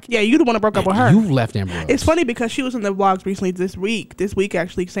Rose. Like, yeah, you the one that broke up with her. You left Amber Rose. It's funny because she was in the vlogs recently this week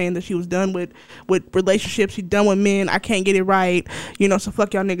actually saying that she was done with relationships. She's done with men. I can't get it right. You know, so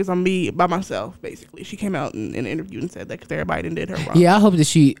fuck y'all niggas on me by myself, basically. She came out in an interview and said that because everybody done did her wrong. Yeah, I hope that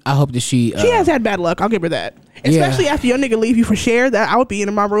she she has had bad luck. I'll give her that. Especially after your nigga leave you for Cher, that I would be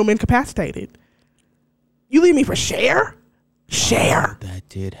in my room incapacitated. You leave me for Cher? Cher. That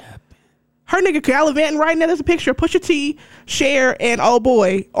did happen. Her nigga gallivanting right now. There's a picture of Pusha T, Cher, and old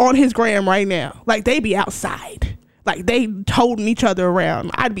boy on his gram right now. Like they be outside. Like they holding each other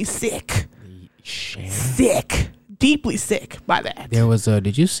around. I'd be sick. Cher. Sick. Deeply sick by that. There was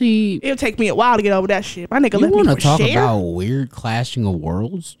did you see? It'll take me a while to get over that shit. My nigga left me for Cher. You want to talk about weird clashing of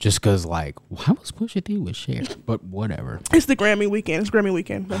worlds? Just because, like, why was Pusha T with Cher? But whatever. It's the Grammy weekend. It's Grammy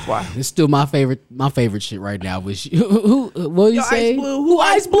weekend. That's why. It's still my favorite shit right now. Was who? What do you say? Ice Blue. Who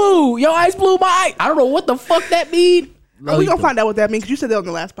Ice Blue? Yo, Ice Blue, my eye. I don't know what the fuck that mean. We gonna find out what that means because you said that on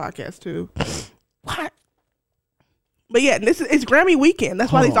the last podcast too. What? But yeah, it's Grammy weekend.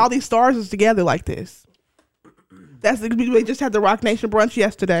 That's why all these stars is together like this. They just had the Rock Nation brunch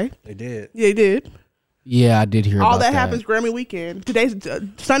yesterday. They did. Yeah, they did. Yeah, I did hear all about that. All that happens Grammy weekend. Today's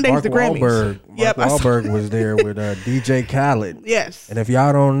Sunday's the Grammys. Mark Wahlberg was there with DJ Khaled. Yes. And if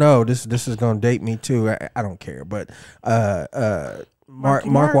y'all don't know, this is gonna date me too. I don't care, but Mark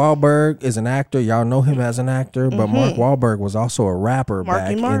Wahlberg is an actor. Y'all know him as an actor, but Mark Wahlberg was also a rapper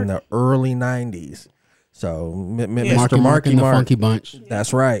back in the early 90s. So, Marky Mr. Mark and the Mark. Funky Bunch.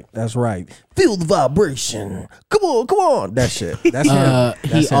 That's right. Feel the vibration. Come on. That shit. That's him.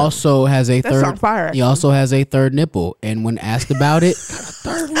 He also has a That's on fire, third. He also has a third nipple, and when asked about it,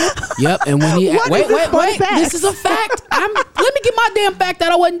 yep. And when he wait, this is a fact. Let me get my damn fact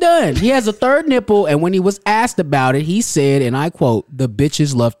that I wasn't done. He has a third nipple, and when he was asked about it, he said, and I quote, "The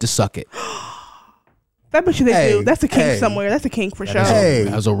bitches love to suck it." That bet you they do. That's a kink somewhere. That's a kink for sure.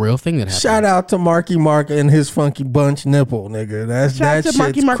 That was a real thing that happened. Shout out to Marky Mark and his Funky Bunch nipple, nigga. Shout out to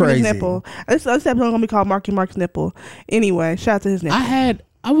Marky Mark and crazy. his nipple. This episode gonna be called Marky Mark's nipple. Anyway, shout out to his nipple.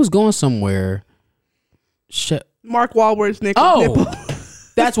 I was going somewhere. Mark Wahlberg's nipple.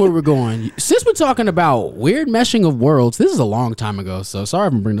 That's where we're going. Since we're talking about weird meshing of worlds, this is a long time ago, so sorry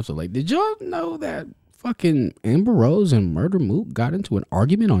if I'm bringing up so late. Did y'all know that fucking Amber Rose and Murder Mook got into an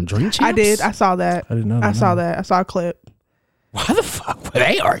argument on Drink Champs? I did. I saw that. I didn't know that. I saw that. I saw a clip. Why the fuck were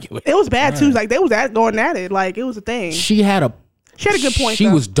they arguing? It was bad too. Like they was going at it. Like it was a thing. She had a good point. She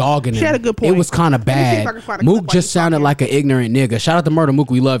was dogging him. She had a good point. It was kind of bad. Mook just sounded like an ignorant nigga. Shout out to Murder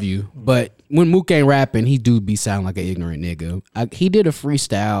Mook. We love you. But when Mook ain't rapping, he do be sounding like an ignorant nigga. He did a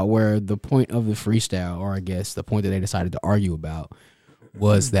freestyle where the point of the freestyle, or I guess the point that they decided to argue about,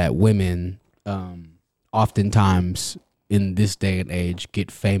 was that women oftentimes in this day and age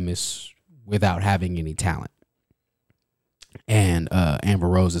get famous without having any talent. And Amber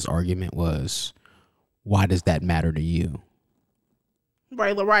Rose's argument was, why does that matter to you?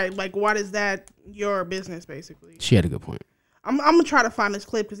 Right. Like, why is that your business, basically? She had a good point. I'm gonna try to find this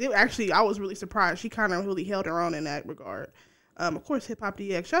clip because I was really surprised. She kind of really held her own in that regard. Of course, Hip Hop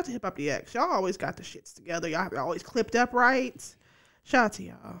DX. Shout out to Hip Hop DX. Y'all always got the shits together. Y'all have always clipped up right. Shout out to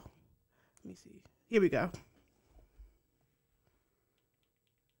y'all. Let me see. Here we go.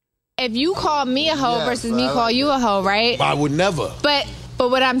 If you call me a hoe versus me call you a hoe, right? I would never. But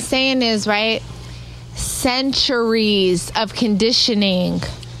what I'm saying is, right, centuries of conditioning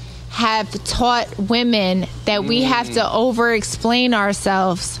have taught women that we have to over-explain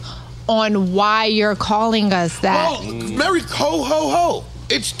ourselves on why you're calling us that. Well, Merry ho ho ho.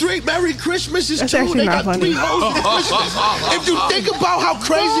 It's three. Merry Christmas is That's two. They got funny. 3 hoes for Christmas. If you think about how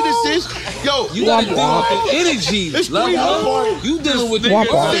crazy this is, yo, you gotta deal with the energy. It's 3 hoes. You dealing with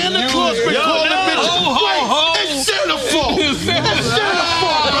Santa Claus been calling bitches. It's Santa fault. It's Santa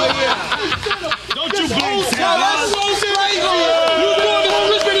fault. Don't you blame Santa? That's so crazy. You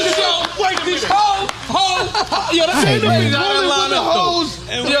doing this rich bitch yourself. Wait, this hoe. Yo, that's Hey, man.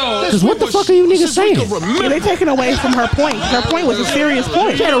 Because what the fuck are you niggas saying? Yeah, they taking away from her point. Her point was a serious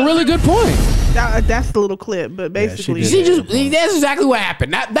point. She had a really good point. That's the little clip, but basically, that's exactly what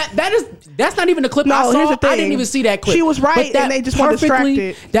happened. That's not even the clip I saw. Here's the thing. I didn't even see that clip. She was right, and they just want to distract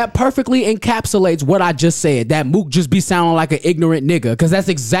it. That perfectly encapsulates what I just said. That Mook just be sounding like an ignorant nigga, because that's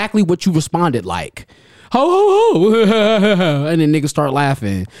exactly what you responded like. Ho ho ho, and then niggas start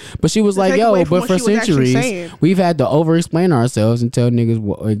laughing. But she was like, "Yo, but for centuries, we've had to over-explain ourselves and tell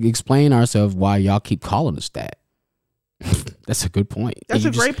niggas explain ourselves why y'all keep calling us that." That's a good point. That's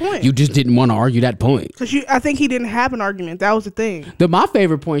a great point. You just didn't want to argue that point. Because I think he didn't have an argument. That was the thing. My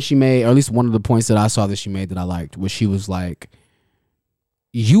favorite point she made, or at least one of the points that I saw that she made that I liked, was she was like,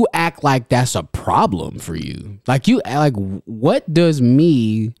 "You act like that's a problem for you. Like what does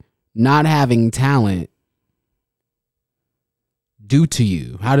me not having talent do to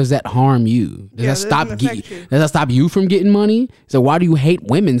you? How does that harm you? Does that stop you from getting money? So why do you hate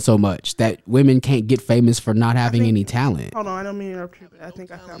women so much that women can't get famous for not having any talent?" Hold on, I don't mean to interrupt you, but I think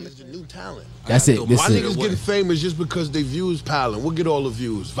I found this. New talent. That's it. Why niggas getting famous just because they views piling? We'll get all the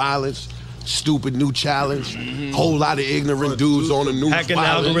views. Violence, stupid new challenge, whole lot of ignorant dudes on the news. Hacking the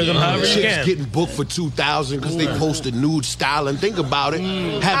algorithm however you Chicks can. getting booked for 2,000 because they posted nude styling. Think about it.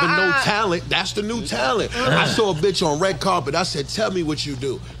 Having no talent, that's the new talent. I saw a bitch on red carpet. I said, "Tell me what you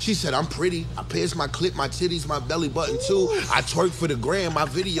do." She said, "I'm pretty. I pierce my clit, my titties, my belly button too. I twerk for the gram. My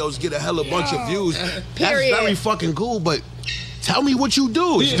videos get a hella bunch of views." That's very fucking cool, but tell me what you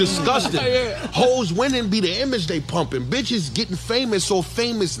do. It's disgusting. Hoes winning be the image they pumping. Bitches getting famous or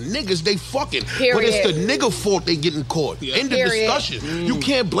famous niggas they fucking. But it's the nigga fault they getting caught. End of discussion. You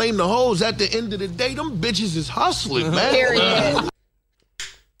can't blame the hoes. At the end of the day, them bitches is hustling, man.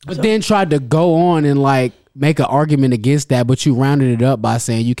 But then tried to go on and make an argument against that, but you rounded it up by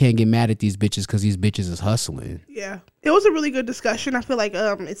saying you can't get mad at these bitches because these bitches is hustling. Yeah, it was a really good discussion. I feel like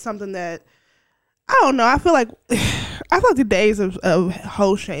it's something that I don't know. I feel like the days of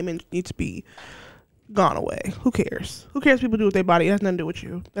hoe shaming need to be gone away. Who cares? Who cares? People do with their body. It has nothing to do with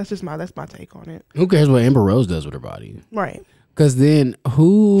you. That's my take on it. Who cares what Amber Rose does with her body? Right. Because then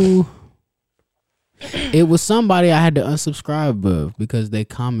it was somebody I had to unsubscribe of because they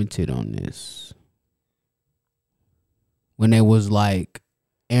commented on this. when it was like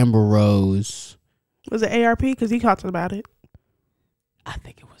Amber Rose. Was it ARP? Because he talked about it. I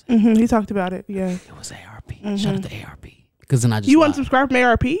think it was. He talked about it. Yeah, it was ARP. Shout out to ARP. Because then I just you unsubscribed from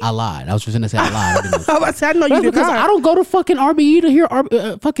ARP. I lied. I was just gonna say I lied. I know you did because not. I don't go to fucking RBE to hear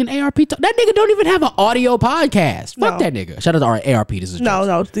fucking ARP. That nigga don't even have an audio podcast. Fuck that nigga. Shout out to ARP. This is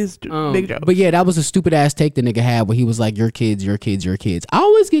no, this is big joke. But yeah, that was a stupid ass take the nigga had where he was like, "Your kids, your kids, your kids." I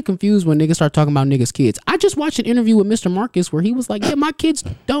always get confused when niggas start talking about niggas' kids. I just watched an interview with Mr. Marcus where he was like, "Yeah, my kids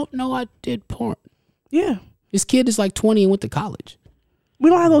don't know I did porn." Yeah, his kid is like 20 and went to college. We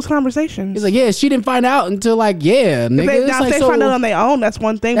don't have those conversations. He's like, yeah, she didn't find out until like, yeah, nigga. If they find out on their own, that's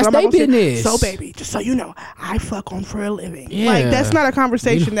one thing. That's their business. So, baby, just so you know, I fuck on for a living. Yeah. Like, that's not a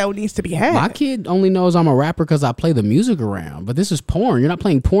conversation that needs to be had. My kid only knows I'm a rapper because I play the music around. But this is porn. You're not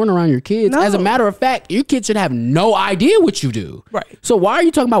playing porn around your kids. No. As a matter of fact, your kids should have no idea what you do. Right. So why are you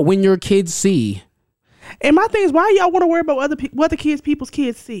talking about when your kids see? And my thing is, why y'all want to worry about what the people's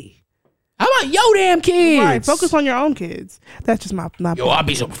kids see? How about your damn kids? Right, focus on your own kids. That's just my Yo, I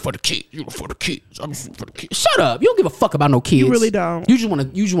be something for the kids. You for the kids. I'm for the kids. Shut up. You don't give a fuck about no kids. You really don't. You just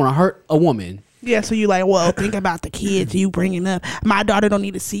want to hurt a woman. Yeah, so you like, well, think about the kids you bringing up. My daughter don't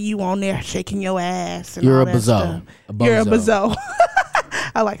need to see you on there shaking your ass. And You're all a that bozo. Stuff. You're a bozo.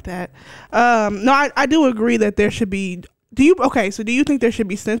 I like that. No, I do agree that there should be. Do you think there should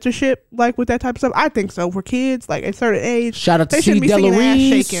be censorship like with that type of stuff? I think so for kids like at a certain age. Shout out to they shouldn't C. be seeing ass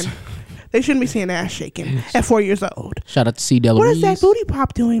Delarice. shaking. They shouldn't be seeing ass shaking at 4 years old. Shout out to C. Delarice. What is that booty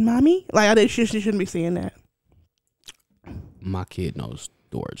pop doing, mommy? Like, she shouldn't be seeing that. My kid knows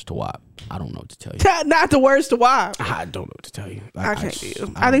the words to WAP. I don't know what to tell you. Not the words to WAP. I don't know what to tell you. I can't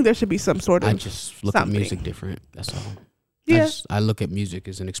do. I think there should be some sort of. I just look something. at music different. That's all. Yeah. I look at music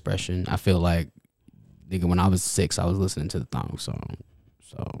as an expression. I feel like, nigga, when I was 6, I was listening to the thong song.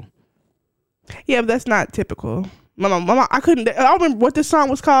 So. Yeah, but that's not typical. My mom, I couldn't. I don't remember what this song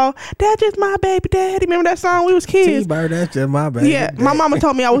was called. That's just my baby daddy. Remember that song? We was kids. T-Bird, that's just my baby. Yeah, my mama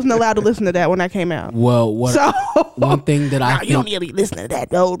told me I wasn't allowed to listen to that when that came out. Well, one thing that I think, you don't need to be listening to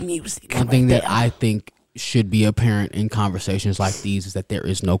that old music. One thing that I think should be apparent in conversations like these is that there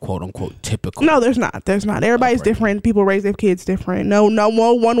is no quote unquote typical. No, there's not. Everybody's different. People raise their kids different. No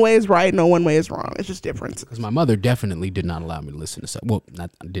one way is right. No one way is wrong. It's just difference. Because my mother definitely did not allow me to listen to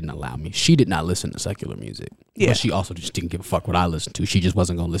didn't allow me. She did not listen to secular music. Yeah. But she also just didn't give a fuck what I listened to. She just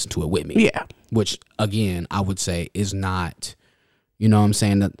wasn't going to listen to it with me. Yeah. Which again, I would say is not, you know what I'm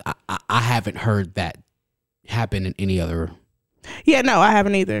saying, that I haven't heard that happen in any other. Yeah, no, I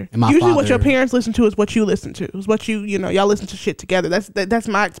haven't either. Usually what your parents listen to is what you listen to. Is what y'all listen to shit together. That's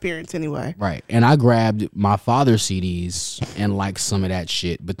my experience anyway. Right. And I grabbed my father's CDs and liked some of that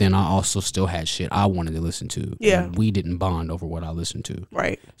shit, but then I also still had shit I wanted to listen to. Yeah. And we didn't bond over what I listened to.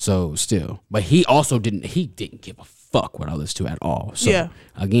 Right. So still. But he didn't give a fuck what I listened to at all. So yeah.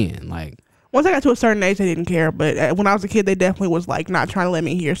 Again, like, once I got to a certain age, they didn't care. But when I was a kid, they definitely was like not trying to let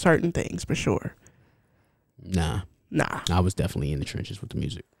me hear certain things for sure. Nah. I was definitely in the trenches with the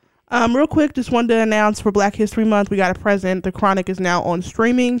music. Real quick, just wanted to announce for Black History Month, we got a present. The Chronic is now on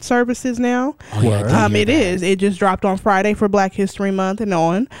streaming services now. Oh, yeah, it is. It just dropped on Friday for Black History Month and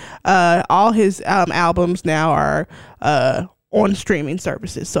on. All his albums now are on streaming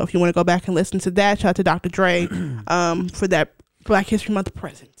services. So if you want to go back and listen to that, shout out to Dr. Dre for that Black History Month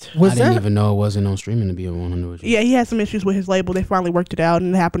present. I didn't even know it wasn't on streaming to be on one. Yeah, he had some issues with his label. They finally worked it out,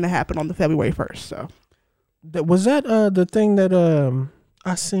 and it happened to happen on the February 1st. So. Was that the thing that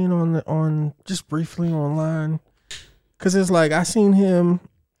I seen on just briefly online? Because it's like I seen him.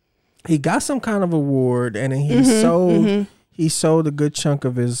 He got some kind of award, and he sold a good chunk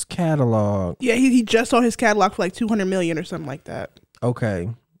of his catalog. Yeah, he just sold his catalog for like $200 million or something like that.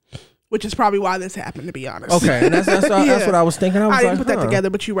 Okay. Which is probably why this happened, to be honest. Okay, and that's what I was thinking. I didn't put that together,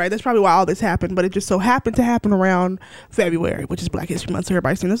 but you're right. That's probably why all this happened. But it just so happened to happen around February, which is Black History Month. So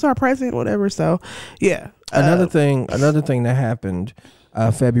everybody's saying this is our president, whatever. So, yeah. Another thing that happened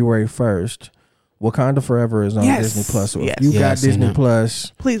February 1st. Wakanda Forever is on Disney Plus. So if you got Disney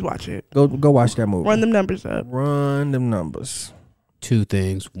Plus, please watch it. Go watch that movie. Run them numbers up. Run them numbers. Two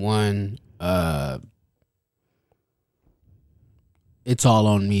things. One, It's All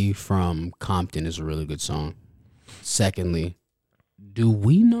on Me from Compton is a really good song. Secondly, do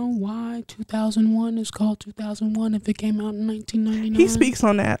we know why 2001 is called 2001 if it came out in 1999? He speaks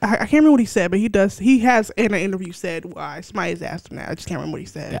on that. I can't remember what he said, but he does. He has in an interview said why. Somebody's asked him that. I just can't remember what he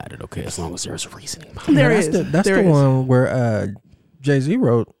said. Got it. Okay, as long as there's a reasoning. That's the one where Jay-Z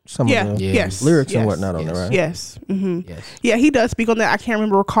wrote some of the lyrics and whatnot on there, right? Yes. Mm-hmm. Yes. Yeah, he does speak on that. I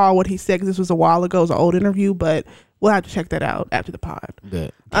can't recall what he said because this was a while ago. It was an old interview, but we'll have to check that out after the pod.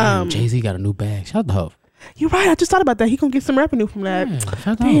 Good. Jay-Z got a new bag. Shout out to Hov. You're right. I just thought about that. He gonna get some revenue from that.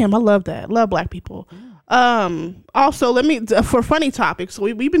 Yeah, damn, I love that. Love black people. Also, let me for funny topics. So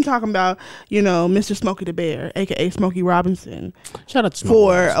we've been talking about Mr. Smokey the Bear, aka Smokey Robinson. Shout out to Smokey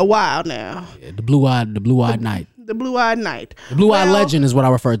for Robinson. a while now. Yeah, the blue-eyed knight. The Blue-Eyed Knight. The blue-eyed legend is what I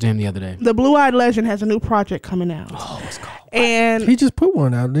referred to him the other day. The Blue-Eyed Legend has a new project coming out. Oh, what's it called? And he just put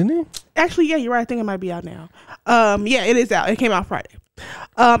one out, didn't he? Actually, yeah, you're right. I think it might be out now. Yeah, it is out. It came out Friday.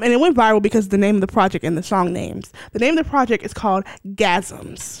 And it went viral because of the name of the project and the song names. The name of the project is called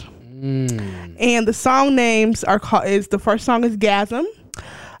Gasms. And the song names are the first song is Gasm.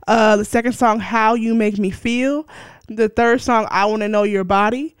 The second song, How You Make Me Feel. The third song, I Want to Know Your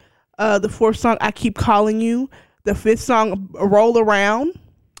Body. The fourth song, I Keep Calling You. The fifth song, Roll Around.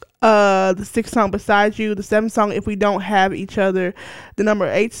 The sixth song, Beside You. The seventh song, If We Don't Have Each Other. The number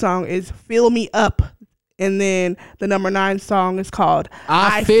 8 song is Fill Me Up. And then the number 9 song is called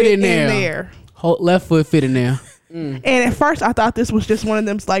I Fit in There. Left foot fit in there. And at first I thought this was just one of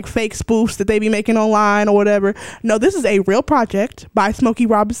them like fake spoofs that they be making online or whatever. No, this is a real project by Smokey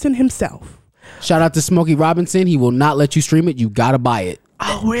Robinson himself. Shout out to Smokey Robinson. He will not let you stream it. You gotta buy it.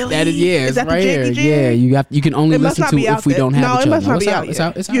 Oh really? That is, yeah, is that right the here. Yeah, you can only listen to it if we don't have no, each it must other. not be out yet. It's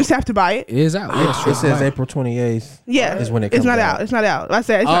out. You just have to buy it. It is out. Yeah, It says April 28th. Yeah, is when it comes it's not out. It's not out. I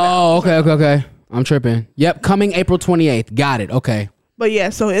said it's not out. Oh, okay. I'm tripping. Yep, coming April 28th. Got it. Okay. But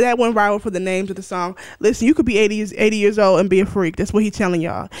yeah, so that went viral for the names of the song. Listen, you could be 80 years old and be a freak. That's what he's telling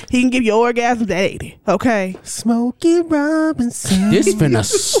y'all. He can give you orgasms at 80. Okay. Smokey Robinson. This finna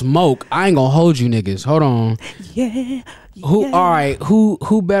smoke. I ain't gonna hold you niggas. Hold on. Yeah. All right.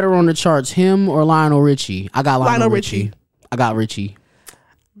 Who better on the charts, him or Lionel Richie? I got Lionel Richie. I got Richie.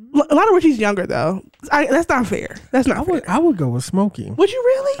 Lionel Richie's younger though. That's not fair. That's not fair. I would go with Smokey. Would you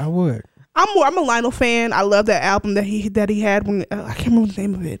really? I would. I'm a Lionel fan. I love that album that he had when I can't remember the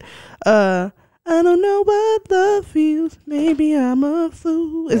name of it. I don't know what love feels. Maybe I'm a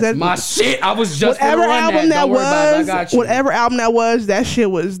fool. Is that my shit? I was just whatever album that was. I got you. Whatever album that was.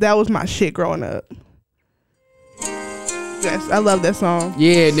 That was my shit growing up. Yes, I love that song.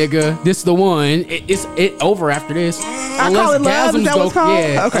 Yeah, nigga, this is the one. It over after this. I call it love. Is that what's called?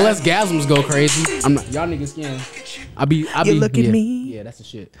 Yeah, okay. Unless gasms go crazy. I'm not. Y'all niggas can. You look at me. Yeah, that's the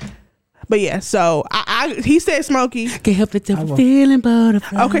shit. But yeah, so he said Smokey. Can't help it, I'm feeling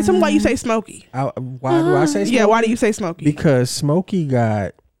butterfly. Okay, tell me why you say Smokey. Why do I say Smokey? Yeah, why do you say Smokey? Because Smokey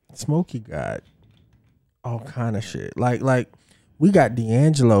got all kind of shit. Like we got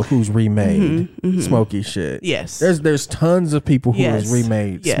D'Angelo who's remade Smokey shit. Yes. There's tons of people who has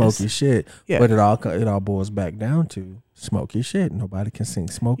remade Smokey shit. Yeah. But it all boils back down to Smokey shit. Nobody can sing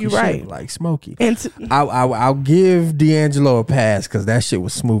Smokey shit like Smokey. And I'll give D'Angelo a pass because that shit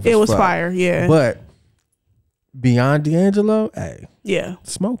was smooth. It as was fuck. fire, yeah. But beyond D'Angelo, hey, yeah,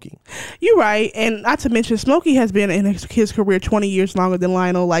 Smokey. You're right, and not to mention Smokey has been in his career 20 years longer than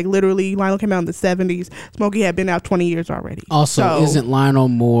Lionel. Like literally, Lionel came out in the 70s. Smokey had been out 20 years already. Also, isn't Lionel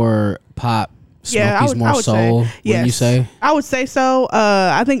more pop? Smokey's more soul. Yes, you say? I would say so.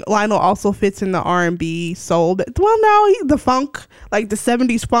 I think Lionel also fits in the R&B soul. The funk, like the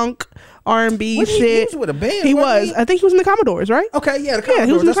 70s funk R&B shit. He was with a band. He was. I think he was in the Commodores, right? Okay, yeah, the Commodores. Yeah,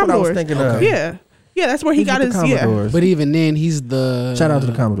 he was in the That's Commodores. what I was thinking of. Yeah. Yeah, that's where he got his. Yeah. But even then, he's the. Shout out to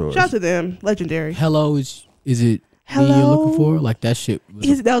the Commodores. Shout out to them. Legendary. Hello is it Hello? me you're looking for? Like that shit.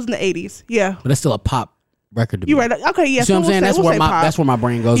 That was in the 80s. Yeah. But that's still a pop record to me. You're right. Okay, yeah. You see what I'm saying? That's where my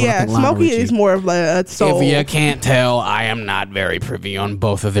brain goes. Yeah, when I think Lionel Smokey Richie. is more of a soul. If you can't tell, I am not very privy on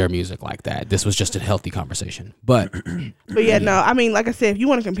both of their music like that. This was just a healthy conversation. But yeah, no. I mean, like I said, if you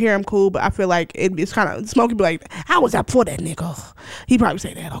want to compare him, cool. But I feel like it's kind of Smokey be like, "How was that for that nigga?" He probably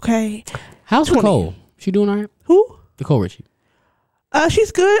say that. Okay. How's Nicole? She doing all right? Who? Nicole Richie.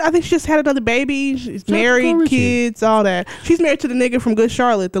 She's good. I think she just had another baby. She's married, kids, all that. She's married to the nigga from Good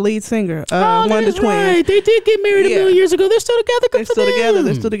Charlotte, the lead singer. One of the twins. Right. They did get married a million years ago. They're still together.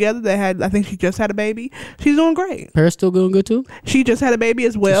 They're still together. They had. I think she just had a baby. She's doing great. Paris still doing good too. She just had a baby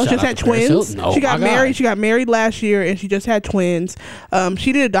as well. She just had twins. No, she got married. She got married last year, and she just had twins.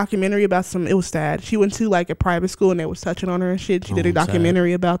 She did a documentary about it was sad. She went to like a private school, and they was touching on her and shit. She did a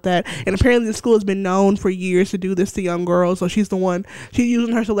documentary about that, and apparently the school has been known for years to do this to young girls. So she's the one. She's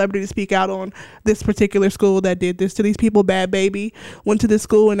using her celebrity to speak out on this particular school that did this to these people. Bad Baby went to this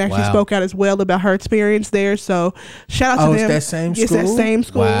school and actually spoke out as well about her experience there. So shout out to them. It's that same school? It's that same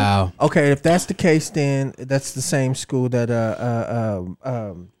school. Wow. Okay, if that's the case, then that's the same school that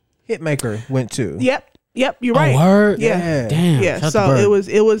Hitmaker went to. Yep. Yep, you're right. Word? Yeah. Damn. Yeah. Shout So to Bird.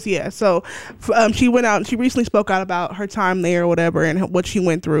 it was yeah. So she went out and she recently spoke out about her time there or whatever and what she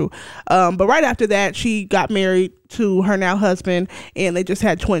went through. But right after that, she got married to her now husband and they just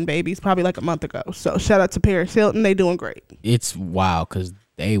had twin babies probably like a month ago. So shout out to Paris Hilton. They doing great. It's wild because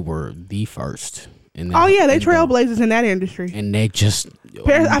they were the first. They trailblazers in that industry. And they just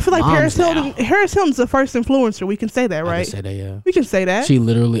I feel like Paris Hilton's the first influencer. We can say that, right? I can say that, yeah. We can say that. She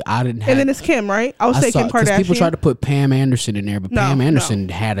literally, I didn't have. And then it's Kim, right? I would say Kim Kardashian. People tried to put Pam Anderson in there, but Pam Anderson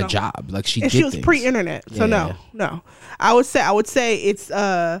had a job. Like she was pre-internet, so no. I would say it's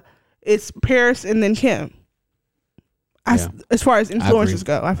Paris and then Kim. As far as influencers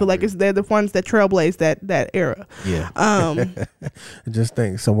go, I feel like they're the ones that trailblaze that era. Yeah. I just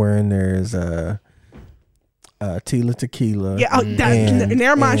think somewhere in there is Tila Tequila. Yeah,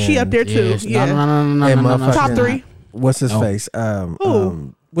 never mind. She up there too. Yes. Yeah. No. Top 3. What's his face?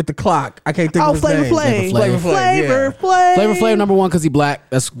 With the clock. I can't think of his name. Flavor Flav. Flavor Flav number 1 because he black.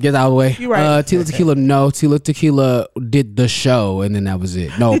 Let's get out of the way. You're right. Tila Tequila, no. Tila Tequila did the show and then that was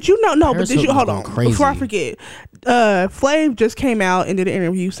it. No. Did you know? No, Paris but did you hold Hilton's on going crazy. before I forget? Flav just came out and did an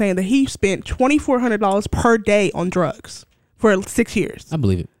interview saying that he spent $2,400 per day on drugs for 6 years. I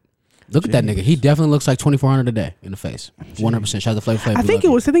believe it. Look at that nigga. He definitely looks like 2,400 a day in the face. 100%. Shout out to Flavor Flav. I think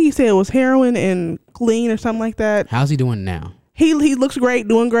he said it was heroin and lean or something like that. How's he doing now? He looks great,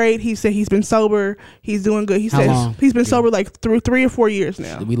 doing great. He said he's been sober. He's doing good. He says he's been sober like through 3 or 4 years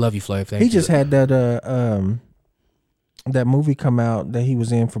now. We love you, Flav. He just had that movie come out that he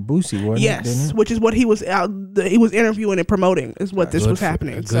was in for Boosie, wasn't it? Yes, which is what he was out. He was interviewing and promoting is what this was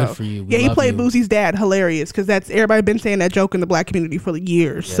happening. Good for you. Yeah, he played Boosie's dad. Hilarious because that's everybody been saying that joke in the black community for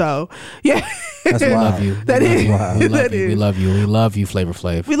years. Yes. So yeah, that's wild. We love you. That is wild. We love you. We love you, Flavor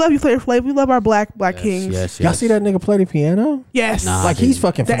Flav. We love you, Flavor Flav. We love our black kings. Yes. Y'all see that nigga play the piano? Yes. Like he's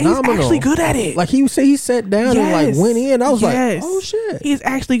fucking phenomenal. He's actually good at it. Like he sat down and like went in. I was like, oh shit. He's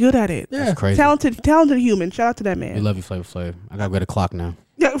actually good at it. Yeah, that's crazy. Talented human. Shout out to that man. We love you, Flavor Flav. I gotta get a clock now.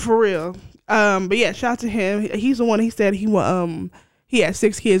 Yeah, for real. But yeah, shout out to him. He's the one. He said he had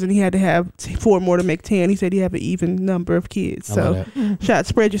 6 kids and he had to have 4 more to make 10. He said he had an even number of kids. So shout out,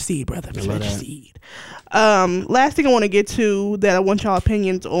 spread your seed, brother. Spread your seed. Last thing I want to get to that I want y'all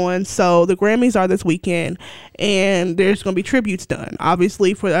opinions on. So the Grammys are this weekend and there's going to be tributes done.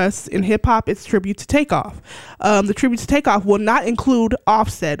 Obviously for us in hip hop, it's tribute to Takeoff. The tribute to Takeoff will not include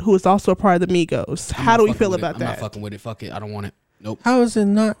Offset, who is also a part of the Migos. How do we feel about that? I'm not fucking with it. Fuck it. I don't want it. Nope. How is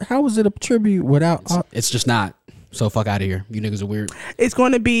it a tribute without? It's just not. So fuck out of here. You niggas are weird. It's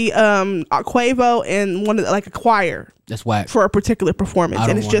going to be Quavo and a choir. That's whack. For a particular performance,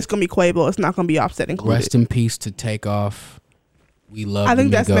 and it's just going to be Quavo. It's not going to be Offset included. Rest in peace to Takeoff. We love. I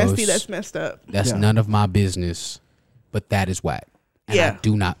think the that's Migos. messy. That's messed up. That's none of my business, but that is whack. And yeah. I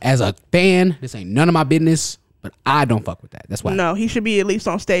do not. As a fan, this ain't none of my business. But I don't fuck with that. That's why. No, he should be at least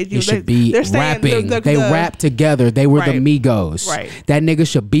on stage. He should be rapping. They rap together. They were the Migos. Right. That nigga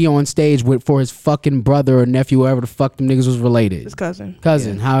should be on stage for his fucking brother or nephew, whoever the fuck them niggas was related. His cousin.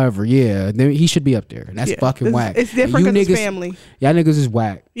 However, yeah. He should be up there. And that's fucking whack. It's different because it's family. Y'all niggas is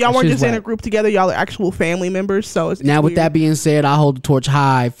whack. Y'all weren't just in a group together. Y'all are actual family members. So it's now, with that being said, I hold the torch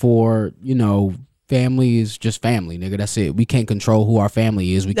high for, family is just family, nigga. That's it. We can't control who our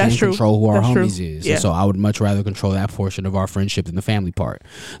family is. We can't control who our homies is. Yeah. And so I would much rather control that portion of our friendship than the family part.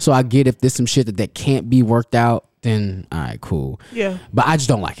 So I get if there's some shit that can't be worked out, then all right, cool. Yeah. But I just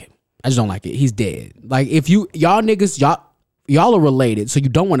don't like it. He's dead. Like if y'all niggas, y'all are related, so you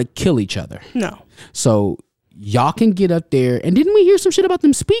don't want to kill each other. No. So y'all can get up there. And didn't we hear some shit about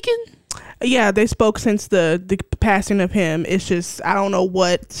them speaking? Yeah, they spoke since the passing of him. It's just I don't know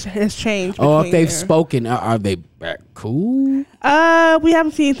what has changed. If they've spoken, are they cool? We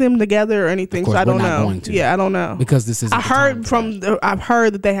haven't seen them together or anything, so I don't know. Going to. Yeah, I don't know because this is. I've heard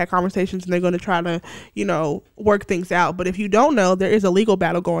that they had conversations and they're going to try to work things out. But if you don't know, there is a legal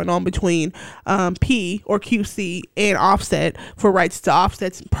battle going on between P or QC and Offset for rights to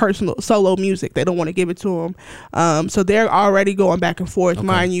Offset's personal solo music. They don't want to give it to him, so they're already going back and forth. Okay.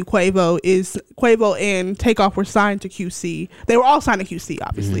 Mind you, Quavo and Takeoff were signed to QC. They were all signed to QC,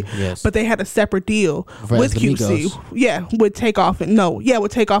 obviously, yes. But they had a separate deal with QC. Yeah, with Takeoff and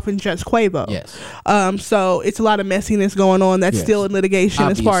just Quavo. Yes. So it's a lot of messiness going on. That's still in litigation.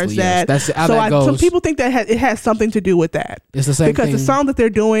 Obviously, as far as that. That's how that goes. Some people think that it has something to do with that. It's the same because thing. The song that they're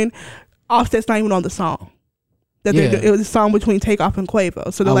doing, Offset's not even on the song. It was a song between Takeoff and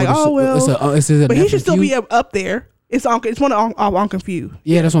Quavo. So they're like, oh well, but he should still be up there. It's one on Confused.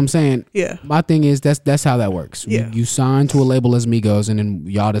 Yeah, that's what I'm saying. Yeah. My thing is that's how that works. Yeah. You sign to a label as Migos, and then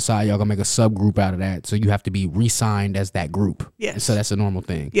y'all decide y'all gonna make a subgroup out of that. So you have to be re-signed as that group. Yes. So that's a normal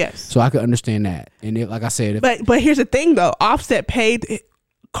thing. Yes. So I could understand that. And like I said, but here's the thing though. Offset paid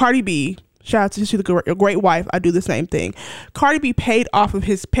Cardi B. Shout out to She's a Great Wife. I do the same thing. Cardi B paid off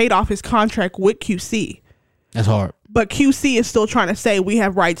his contract with QC. That's hard. But QC is still trying to say we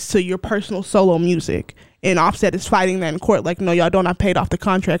have rights to your personal solo music. And Offset is fighting that in court. Like, no, y'all don't. I paid off the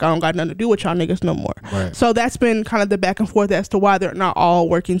contract. I don't got nothing to do with y'all niggas no more. Right. So that's been kind of the back and forth as to why they're not all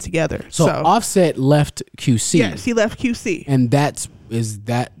working together. So Offset left QC. Yes, he left QC. And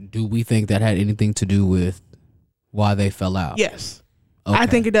do we think that had anything to do with why they fell out? Yes. Okay. I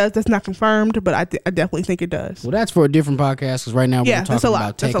think it does. That's not confirmed, but I definitely think it does. Well, that's for a different podcast because right now we're talking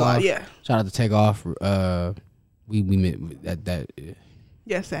about Takeoff. Yeah. Shout out to Takeoff. We met that.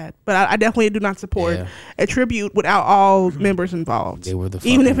 Yeah, sad. But I definitely do not support a tribute without all members involved. They were the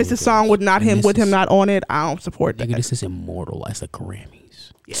even if it's a song with not on it, I don't support that. This is immortalized, like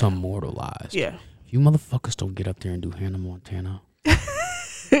Grammys. Yeah. It's immortalized. Yeah. If you motherfuckers don't get up there and do Hannah Montana,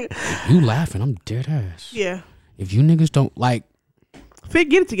 if you laughing, I'm dead ass. Yeah. If you niggas don't like,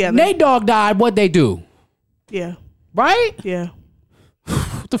 get it together. Nate Dogg died. What they do? Yeah. Right? Yeah.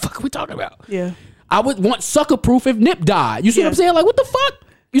 What the fuck are we talking about? Yeah. I would want sucker proof if Nip died. You see what I'm saying? Like, what the fuck?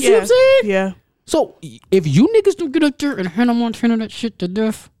 You see what I'm saying? Yeah. So, if you niggas don't get up there and Hannah Montana that shit to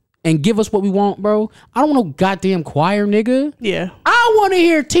death and give us what we want, bro, I don't want no goddamn choir, nigga. Yeah. I want to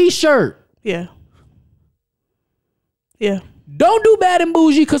hear T-shirt. Yeah. Yeah. Don't do Bad and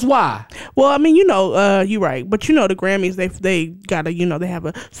Bougie, because why? Well, I mean, you're right. But the Grammys, they gotta, they have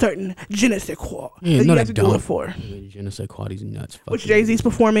a certain je ne sais quoi that you have to do it for. Je ne sais quoi, these nuts. Which Jay-Z's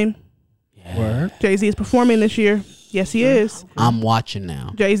performing. Yeah. Jay-Z is performing this year. Yes, he is. I'm watching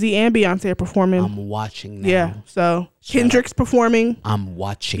now. Jay-Z and Beyonce are performing. I'm watching now. Yeah. So Kendrick's performing. I'm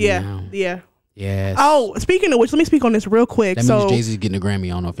watching now. Yeah. Yes. Oh, speaking of which, let me speak on this real quick. That means Jay-Z's getting a Grammy. I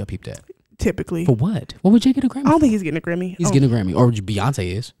don't know if y'all peeped that. Typically. For what? What would Jay get a Grammy? I don't think he's getting a Grammy. He's getting a Grammy. Or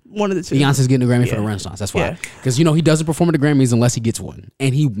Beyonce is. One of the two. Beyonce's getting a Grammy for the Renaissance. That's why. Because, he doesn't perform at the Grammys unless he gets one.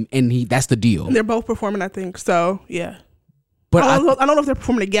 And he that's the deal. And they're both performing, I think. So, yeah. But I don't know if they're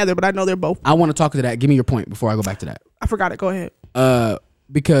performing together, but I know they're both. I want to talk to that. Give me your point before I go back to that. I forgot it. Go ahead.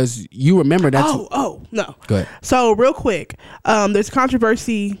 Because you remember that's... Oh, no. Go ahead. So, real quick, there's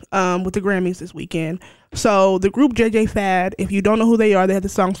controversy with the Grammys this weekend. So, the group JJ Fad, if you don't know who they are, they had the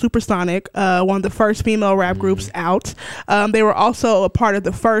song Supersonic, one of the first female rap groups out. They were also a part of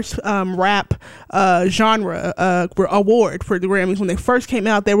the first rap genre award for the Grammys. When they first came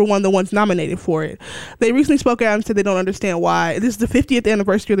out, they were one of the ones nominated for it. They recently spoke out and said they don't understand why. This is the 50th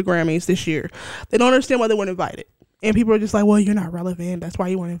anniversary of the Grammys this year. They don't understand why they weren't invited. And people are just like, well, you're not relevant. That's why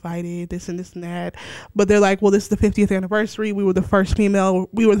you weren't invited, this and this and that. But they're like, well, this is the 50th anniversary. We were the first female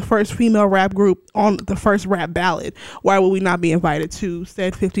rap group on the first rap ballot. Why would we not be invited to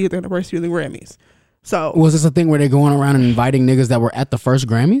said 50th anniversary of the Grammys? So was this a thing where they're going around and inviting niggas that were at the first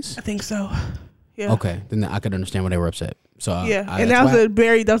Grammys? I think so. Yeah. Okay. Then I could understand why they were upset. So and that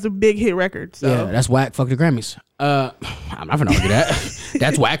was a big hit record. So. Yeah, that's whack. Fuck the Grammys. I'm not gonna argue that.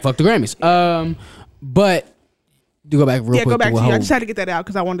 That's whack. Fuck the Grammys. But to go back real quick. Yeah, go back to you. I just had to get that out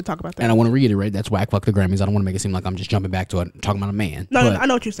because I wanted to talk about that. And I want to reiterate, that's whack. Fuck the Grammys. I don't want to make it seem like I'm just jumping back to it, talking about a man. No, I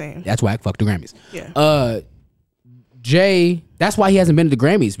know what you're saying. That's whack. Fuck the Grammys. Yeah. Jay, that's why he hasn't been to the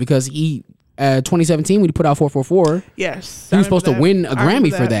Grammys, because he 2017 when he put out 444. Yes, he was supposed to win a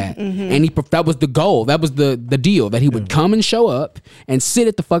Grammy for that, and that was the goal. That was the deal, that he would come and show up and sit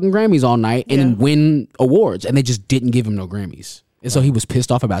at the fucking Grammys all night and then win awards, and they just didn't give him no Grammys. And so he was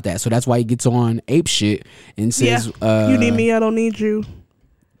pissed off about that. So that's why he gets on ape shit and says, you need me, I don't need you.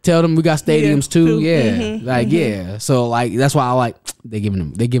 Tell them we got stadiums too. Yeah. So like that's why they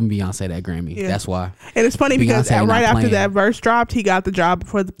giving Beyonce that Grammy. Yeah. That's why. And it's funny because right after that verse dropped, he got the job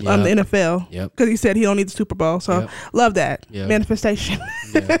for the NFL. Yep. Because he said he don't need the Super Bowl. So love that manifestation.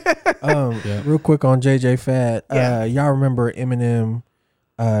 Real quick on JJ Fad. Y'all remember Eminem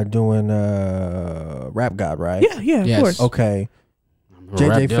doing Rap God, right? Yeah, of course. Okay.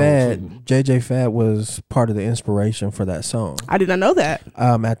 JJ Fad was part of the inspiration for that song. I did not know that.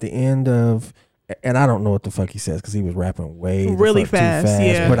 At the end of, and I don't know what the fuck he says because he was rapping really fast. Too fast.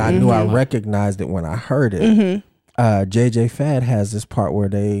 Yeah. But I knew I recognized it when I heard it. JJ Fad has this part where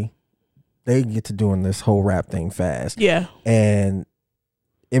they get to doing this whole rap thing fast. Yeah. And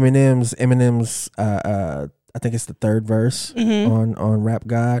Eminem's I think it's the third verse on Rap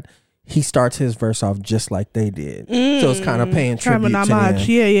God. He starts his verse off just like they did, so it's kind of paying tribute to them.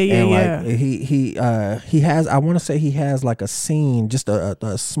 Yeah. He has. I want to say he has like a scene, just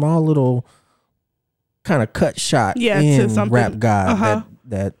a small little kind of cut shot to in something. Rap God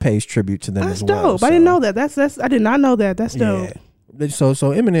that pays tribute to them That's as well. dope. I didn't know that. That's I did not know that. That's dope. Yeah. So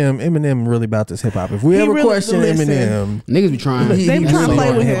Eminem really about this hip hop. If we ever question Eminem, niggas be trying. They try to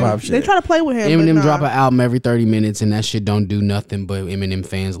play with him. Shit. They try to play with him. Eminem drop an album every 30 minutes, and that shit don't do nothing. But Eminem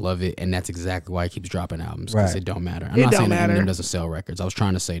fans love it, and that's exactly why he keeps dropping albums because it don't matter. I'm not saying that Eminem doesn't sell records. I was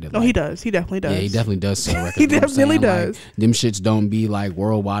trying to say that. No, he does. He definitely does. Yeah, he definitely does sell records. He definitely does. Like, them shits don't be like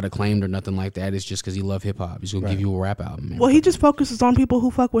worldwide acclaimed or nothing like that. It's just because he love hip hop. He's gonna give you a rap album. Man. Well, he just focuses on people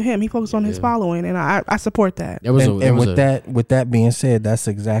who fuck with him. He focuses on his following, and I support that. With that being said, that's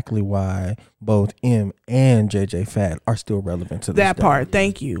exactly why both M and JJ Fad are still relevant to this that part. day.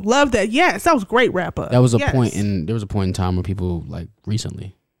 Thank you. Love that. Yes, that was great wrap up. That was a point, and there was a point in time where people like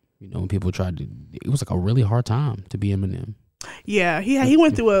recently, when people tried to. It was like a really hard time to be Eminem. Yeah, he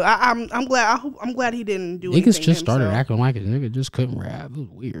went through a. I'm glad he didn't do. Niggas just started acting like it. Nigga just couldn't rap. It was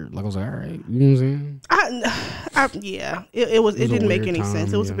weird. Like I was like, all right, you know what I'm saying? It didn't make any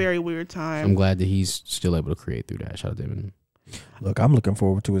sense. It was a very weird time. I'm glad that he's still able to create through that. Shout out to Eminem. Look, I'm looking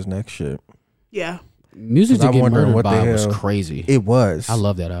forward to his next shit. Yeah. Music to Get Murdered By was crazy. It was. I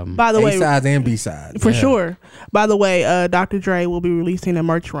love that album. By the way, A-sides and B-sides. For sure. By the way, Dr. Dre will be releasing a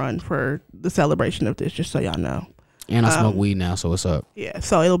merch run for the celebration of this, just so y'all know. And I smoke weed now, so what's up? Yeah,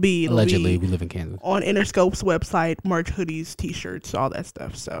 so allegedly we live in Kansas. On Interscope's website, merch, hoodies, t-shirts, all that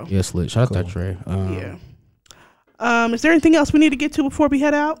stuff. So yes, lit. Shout out to Dre. Is there anything else we need to get to before we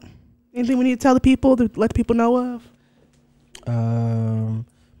head out? Anything we need to tell the people to let the people know of?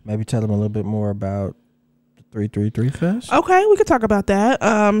 Maybe tell them a little bit more about the 333 Fest. Okay, we could talk about that.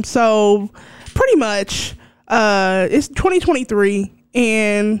 So pretty much, it's 2023,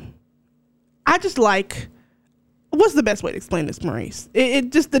 and I just like. What's the best way to explain this, Maurice?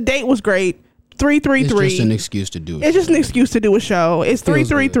 It just, the date was great. 333. It's just an excuse to do it. It's just an excuse to do a show. It's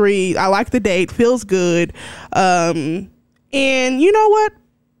 333. I like the date. Feels good. And you know what?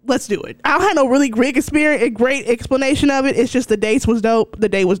 Let's do it. I had no really great experience, a great explanation of it. It's just the dates was dope. The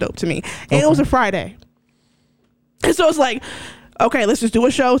day was dope to me. And it was a Friday. And so it's like, okay, let's just do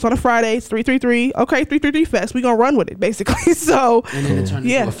a show. It's on a Friday. It's 333. Okay, 333 Fest. We're going to run with it, basically. So, and then it turned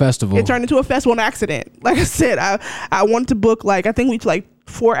into a festival. It turned into a festival on accident. Like I said, I wanted to book, I think we like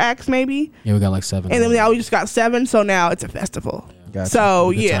 4 acts maybe. Yeah, we got like 7. And then now we just got 7. So now it's a festival. Gotcha. So,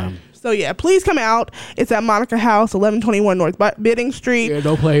 yeah. Please come out. It's at Monica House, 1121 North Bidding Street. Yeah,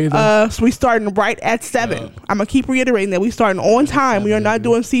 don't play either. So we starting right at 7. I'm going to keep reiterating that we starting on time. We are not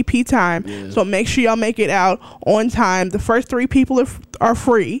doing CP time. Yeah. So make sure y'all make it out on time. The first 3 people are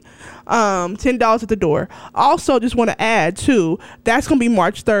free. $10 at the door. Also, just want to add too, that's going to be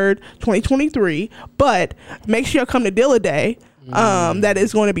March 3rd, 2023. But make sure y'all come to Dilla Day. That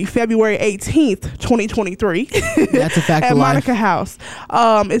is going to be February 18th, 2023. That's a fact at Monica House.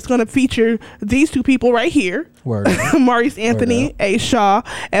 It's going to feature these 2 people right here. Maurice Anthony, A. Shaw,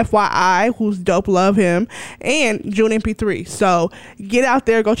 FYI, who's dope, love him, and June MP3. So get out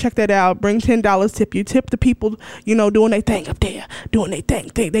there, go check that out. Bring $10, tip you. Tip the people, doing their thing up there, doing their thing.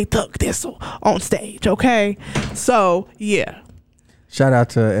 They thug this on stage, okay? So, yeah. Shout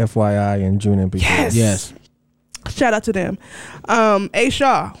out to FYI and June MP3. Yes. Shout out to them. A.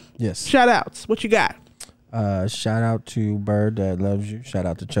 Shaw. Yes. Shout outs. What you got? Shout out to Bird That Loves You. Shout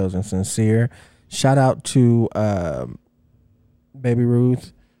out to Chosen Sincere. Shout out to Baby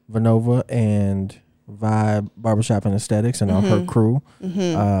Ruth, Vanova, and Vibe Barbershop and Aesthetics and her crew.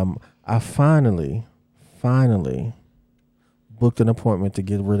 Mm-hmm. I finally booked an appointment to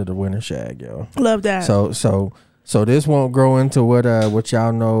get rid of the winter shag, yo. Love that. So this won't grow into what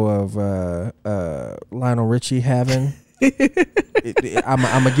y'all know of Lionel Richie having. I'm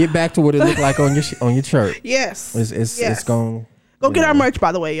gonna get back to what it looked like on your shirt. Yes, it's going. Go get our merch,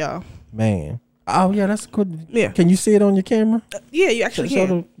 by the way, y'all. Man, oh yeah, that's good. Yeah, can you see it on your camera? Yeah, you actually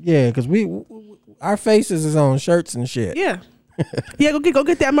can. Because our faces is on shirts and shit. Yeah. Yeah, go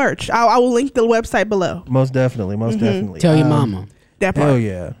get that merch. I will link the website below. Most definitely. Tell your mama. That part. Hell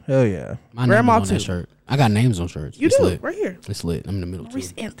yeah. My name is on that shirt. I got names on shirts. You do lit. Right here. It's lit. I'm in the middle.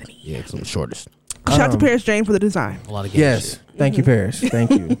 Maurice Anthony. Yeah, because I'm the shortest. Shout out to Paris Jane for the design. A lot of gang shit. Thank you, Paris.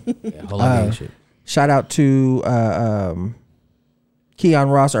 Thank you. A whole lot of gang shit. Shout out to Keon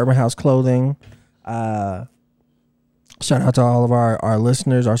Ross, Urban House Clothing. Shout out to all of our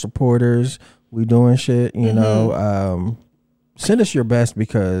listeners, our supporters. We doing shit, you know. Send us your best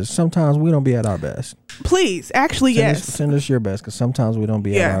because sometimes we don't be at our best. Please, actually, send us your best because sometimes we don't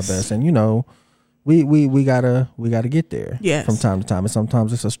be at our best, and we gotta get there. Yes. From time to time, and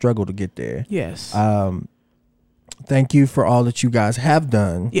sometimes it's a struggle to get there. Yes. Thank you for all that you guys have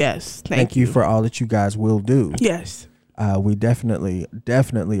done. Yes. Thank you for all that you guys will do. Yes. We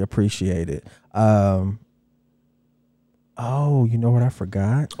definitely appreciate it. Oh, you know what I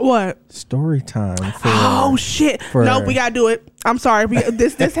forgot? What? Story time. Oh shit! No, we gotta do it. I'm sorry.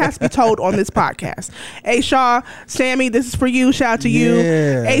 This has to be told on this podcast. Hey Shaw, Sammy, this is for you. Shout out to you.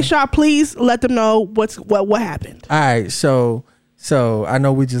 Hey Shaw, please let them know what happened. All right, so I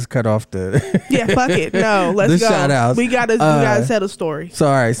know we just cut off the fuck it. No, let's go. Shout outs. We gotta tell a story. So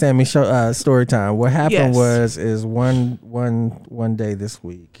all right, Sammy, story time. What happened is one day this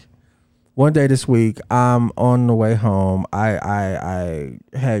week. One day this week, I'm on the way home. I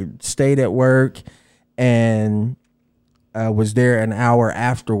had stayed at work and was there an hour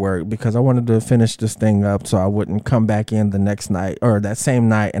after work because I wanted to finish this thing up so I wouldn't come back in the next night or that same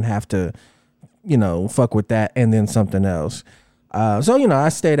night and have to, fuck with that and then something else. So I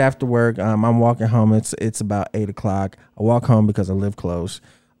stayed after work. I'm walking home. It's about 8:00. I walk home because I live close,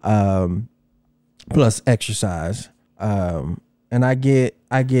 plus exercise. And I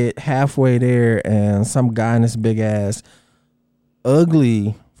get halfway there, and some guy in this big ass,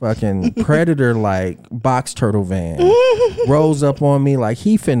 ugly fucking predator like box turtle van rolls up on me like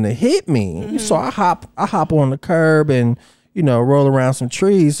he finna hit me. So I hop on the curb and roll around some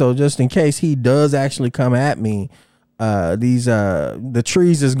trees. So just in case he does actually come at me, the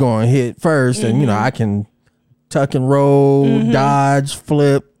trees is going to hit first, and I can tuck and roll, dodge,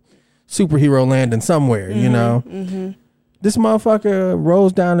 flip, superhero landing somewhere. This motherfucker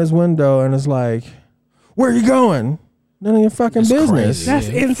rolls down his window and is like, "Where are you going? None of your fucking business." Crazy. That's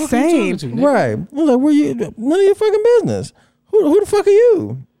insane. Right. I was like, "Where you? None of your fucking business. Who the fuck are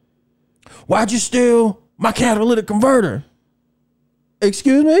you? Why'd you steal my catalytic converter?"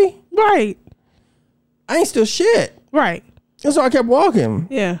 Excuse me? Right. I ain't steal shit. Right. And so I kept walking.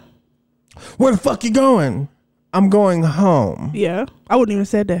 Yeah. Where the fuck you going? I'm going home. Yeah. I wouldn't even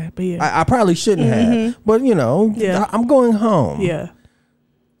said that, but yeah. I probably shouldn't have. But I'm going home. Yeah.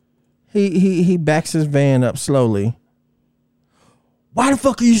 He backs his van up slowly. Why the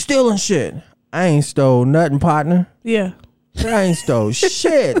fuck are you stealing shit? I ain't stole nothing, partner. Yeah. I ain't stole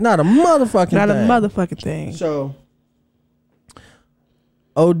shit. Not a motherfucking thing. Not a motherfucking thing. So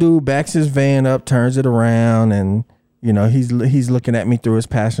old dude backs his van up, turns it around, and he's looking at me through his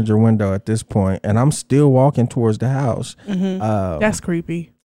passenger window at this point, and I'm still walking towards the house. That's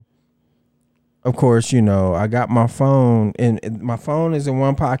creepy. Of course, I got my phone, and my phone is in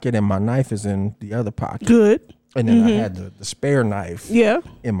one pocket, and my knife is in the other pocket. Good. And then I had the spare knife.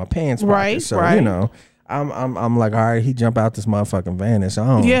 In my pants pocket. Right. So right. I'm like, all right, he jump out this motherfucking van. It's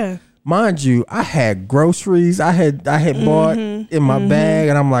on. Yeah. Mind you, I had groceries. I had bought in my bag,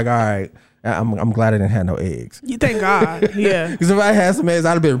 and I'm like, all right. I'm glad I didn't have no eggs. You thank God. Yeah. Because if I had some eggs,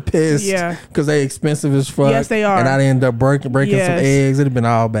 I'd have been pissed. Yeah. Because they expensive as fuck. Yes, they are. And I'd end up breaking some eggs. It'd have been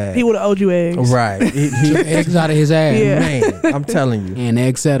all bad. He would have owed you eggs. Right. He eggs out of his ass. Yeah. Man, I'm telling you. And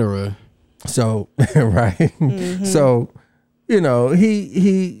etc. So right. So,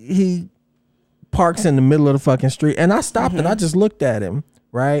 he parks in the middle of the fucking street, and I stopped and I just looked at him.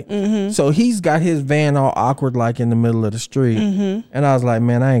 Right. So he's got his van all awkward like in the middle of the street, and I was like,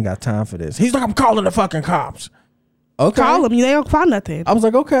 man, I ain't got time for this. He's like, I'm calling the fucking cops. Okay, call them. They don't find nothing. I was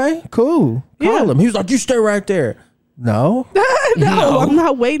like, okay, cool. Call him. He was like, you stay right there. No. No, I'm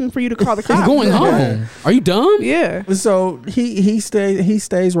not waiting for you to call the cops. He's going home. Are you dumb? Yeah. So he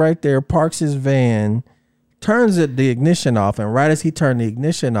stays right there, parks his van, turns the ignition off, and right as he turned the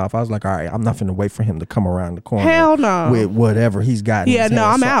ignition off, I was like, all right, I'm not finna wait for him to come around the corner. Hell no. With whatever he's got in his hand.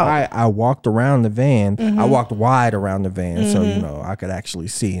 I'm out. I walked around the van. I walked wide around the van so I could actually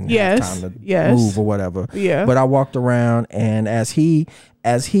see and have time to move or whatever. Yeah. But I walked around, and as he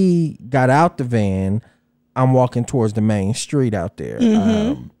got out the van, I'm walking towards the main street out there.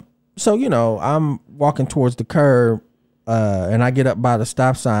 So I'm walking towards the curb, and I get up by the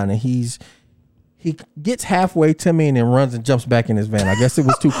stop sign, and he gets halfway to me and then runs and jumps back in his van. I guess it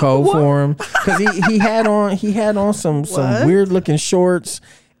was too cold for him because he had on some weird looking shorts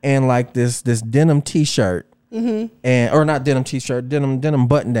and like this denim t-shirt or not denim t-shirt, denim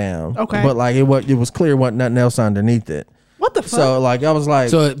button down. Okay, but like it was clear wasn't nothing else underneath it. What the fuck? So like I was like,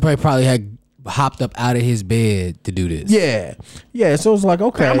 so it probably had hopped up out of his bed to do this. Yeah. So it was like,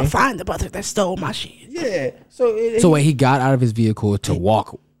 okay, I'm gonna find the brother that stole my shit. Yeah. So wait, he got out of his vehicle to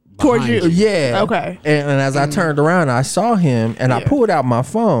walk towards you. Yeah. Okay. And as I turned around, I saw him, and I pulled out my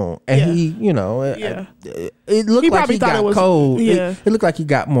phone, and he, it looked like he got cold. Yeah. It looked like he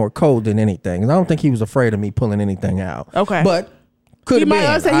got more cold than anything. I don't think he was afraid of me pulling anything out. Okay. But could have been. He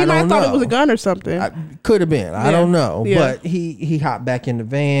might have thought it was a gun or something. Could have been. I don't know. Yeah. But he hopped back in the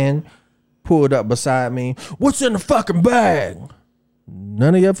van, pulled up beside me. What's in the fucking bag?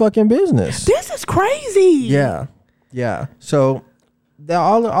 None of your fucking business. This is crazy. Yeah. Yeah. So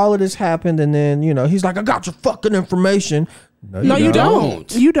all of this happened, and then he's like, I got your fucking information. No, you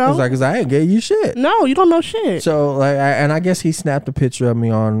don't. You don't. I was like, 'cause I ain't gave you shit. No, you don't know shit. So like, I guess he snapped a picture of me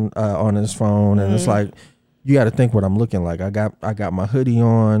on his phone, and it's like, you got to think what I'm looking like. I got my hoodie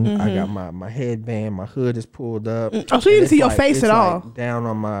on. I got my headband. My hood is pulled up. Oh, so you didn't see your face at all. Down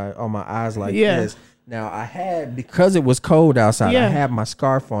on my eyes like this. Now I had, because it was cold outside, I had my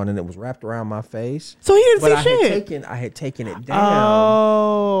scarf on and it was wrapped around my face. So he didn't see shit. I had taken it down.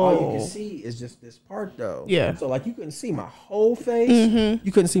 Oh. All you can see is just this part though. Yeah. So like you couldn't see my whole face.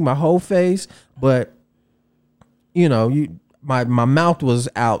 You couldn't see my whole face, but my mouth was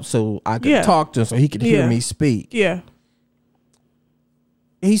out so I could talk to him so he could hear me speak. Yeah.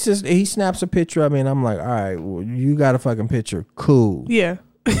 He snaps a picture of me and I'm like, all right, well, you got a fucking picture. Cool. Yeah.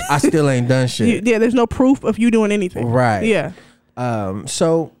 I still ain't done shit. Yeah, there's no proof of you doing anything. Right. Yeah.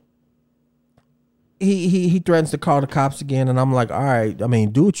 So he threatens to call the cops again, and I'm like, all right, I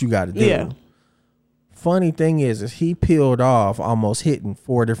mean, do what you got to do. Yeah. Funny thing is he peeled off, almost hitting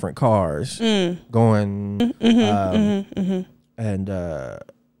 4 different cars, going, and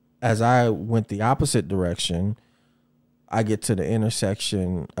as I went the opposite direction, I get to the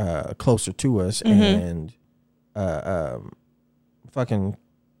intersection closer to us, and fucking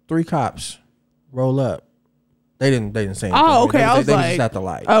 3 cops roll up. They didn't say anything. Oh, okay. They I was was like, just at the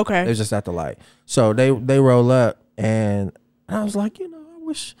light. Okay. They was just at the light. So they roll up, and I was like, I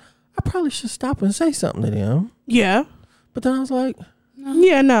wish I probably should stop and say something to them. Yeah. But then I was like,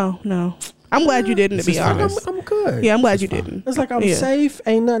 yeah, no. I'm glad you didn't, to be honest. I'm good. Yeah, I'm glad you didn't. It's like I'm safe,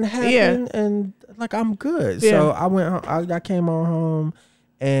 ain't nothing happened, and like I'm good. Yeah. So I went. I came on home,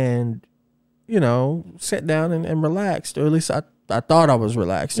 and sat down and relaxed, or at least I thought I was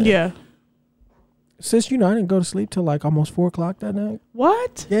relaxing. Yeah. Since I didn't go to sleep till like almost 4:00 that night.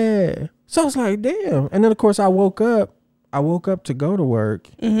 What? Yeah. So I was like, damn. And then of course I woke up to go to work,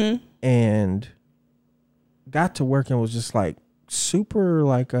 and got to work and was just like super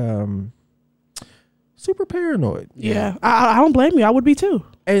super paranoid. Yeah. I don't blame you. I would be too.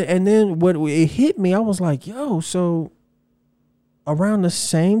 And then what it hit me, I was like, yo, so around the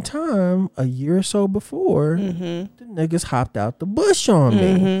same time, a year or so before, the niggas hopped out the bush on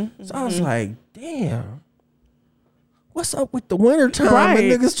me. So I was like, damn, what's up with the wintertime? Right.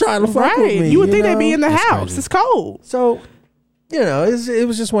 And niggas trying to fuck with me. You would think they'd be in the house. Crazy. It's cold. So, it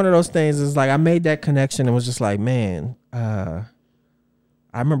was just one of those things. It's like I made that connection and was just like, man, I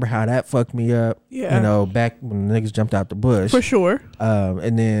remember how that fucked me up. Yeah. Back when the niggas jumped out the bush. For sure.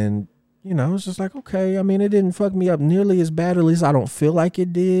 And then, it was just like, okay, I mean, it didn't fuck me up nearly as bad. At least I don't feel like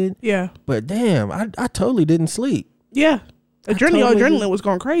it did. Yeah. But damn, I totally didn't sleep. Yeah. Adrenaline was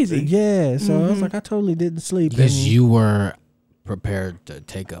going crazy. Yeah. So I was like, I totally didn't sleep. Because you were prepared to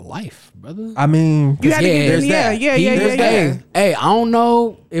take a life, brother. I mean, you had to get that. Yeah. Hey, I don't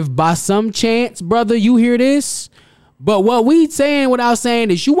know if by some chance, brother, you hear this, but what we saying without saying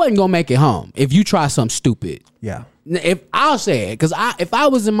is you wasn't gonna make it home if you try something stupid. Yeah. If I'll say it, because if I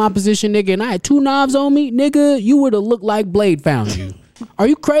was in my position, nigga, and I had 2 knives on me, nigga, you would have looked like Blade found you. Are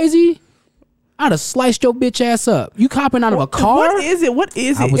you crazy? I'd have sliced your bitch ass up. You copping out of a car? What is it?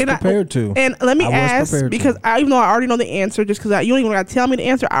 I was prepared to. And let me ask, because even though I already know the answer, just because you don't even got to tell me the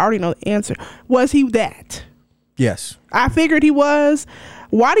answer, I already know the answer. Was he that? Yes. I figured he was.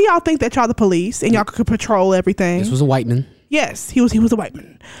 Why do y'all think that y'all the police and y'all could patrol everything? This was a white man. Yes, he was a white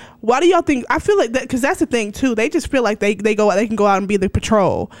man. Why do y'all think? I feel like that because that's the thing too. They just feel like they can go out and be the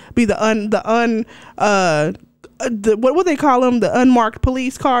patrol, be the what they call them, the unmarked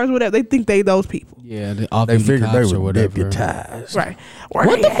police cars, whatever. They think they those people. Yeah, they figured they were whatever. deputized. Right.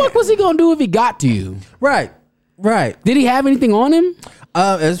 What the fuck was he gonna do if he got to you? Right. Did he have anything on him?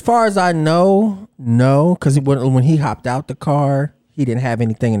 As far as I know, no, because when he hopped out the car, he didn't have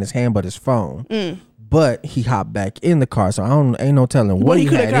anything in his hand but his phone. But he hopped back in the car, so ain't no telling what he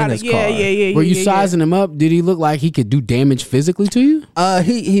had in his car. Yeah. Were you sizing him up? Did he look like he could do damage physically to you?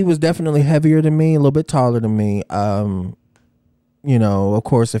 He was definitely heavier than me, a little bit taller than me. Of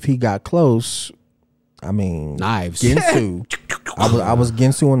course, if he got close, I mean, knives. Ginsu. I was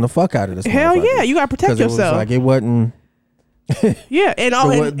Ginsuing the fuck out of this. Hell yeah, you gotta protect yourself. It wasn't. Yeah, and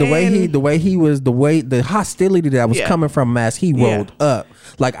the hostility that was coming from him as he rolled up,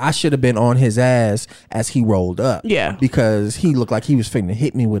 like I should have been on his ass as he rolled up. Yeah, because he looked like he was finna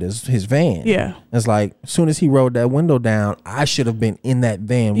hit me with his van. Yeah, it's like as soon as he rolled that window down, I should have been in that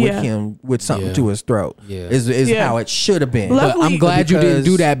van with him with something to his throat. Yeah, is how it should have been. Luckily, but I'm glad you didn't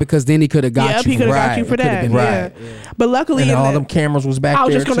do that because then he could have got you. He could have got you for that. Right, but luckily, and all them cameras was back there. I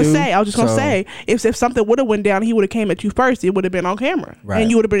was just gonna say, if something would have went down, he would have came at you first. It would have been on camera,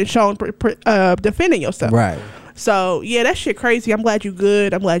 and you would have been shown defending yourself. Right. So yeah, that shit crazy. I'm glad you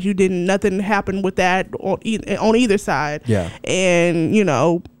good. I'm glad you didn't. Nothing happened with that on either side. Yeah. And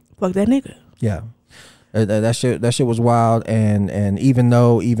fuck that nigga. Yeah. That shit was wild. And even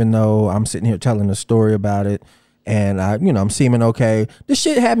though I'm sitting here telling a story about it, and I'm seeming okay, this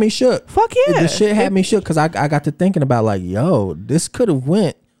shit had me shook. Fuck yeah. This shit had me shook because I got to thinking about like, yo, this could have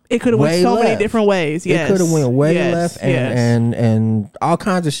went. It could have went so many different ways. Yes. It could have went way left, and all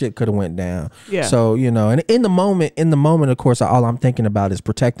kinds of shit could have went down. Yeah. So and in the moment, of course, all I'm thinking about is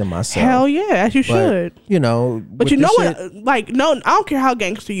protecting myself. Hell yeah, as you should. But what? Like, no, I don't care how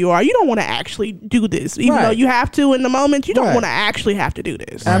gangster you are. You don't want to actually do this, even though you have to in the moment. You don't want to actually have to do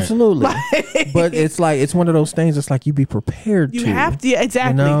this. Absolutely. But it's like it's one of those things. It's like you be prepared. You have to. Yeah,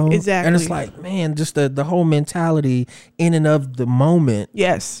 exactly. Exactly. And it's like, man, just the whole mentality in and of the moment.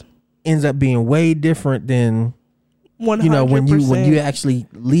 Yes. Ends up being way different than 100%. when you actually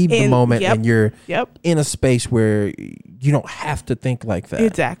leave the moment and you're in a space where you don't have to think like that.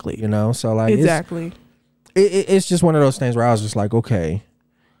 Exactly. So like exactly. It's just one of those things where I was just like, okay.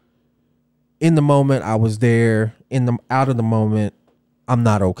 In the moment, I was there. Out of the moment, I'm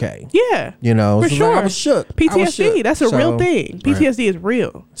not okay. Yeah. For sure. Like I was shook. PTSD. That's a real thing. PTSD is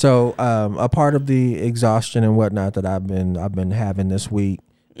real. So a part of the exhaustion and whatnot that I've been having this week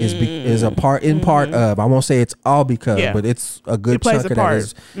is a part of. I won't say it's all because, but it's a good chunk of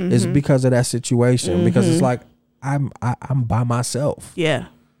that is because of that situation. Because it's like I'm by myself. Yeah.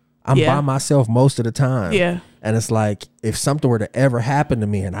 I'm by myself most of the time. Yeah. And it's like if something were to ever happen to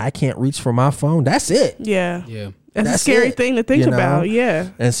me and I can't reach for my phone, that's it. Yeah. Yeah. That's a scary thing to think about. Yeah.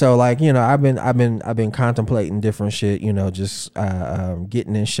 And so like, I've been contemplating different shit, just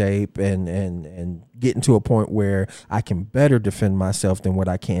getting in shape and getting to a point where I can better defend myself than what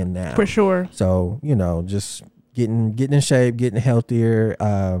I can now. For sure. So, just getting in shape, getting healthier,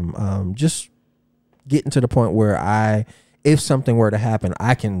 just getting to the point where if something were to happen,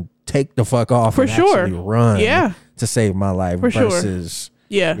 I can take the fuck off and actually run to save my life versus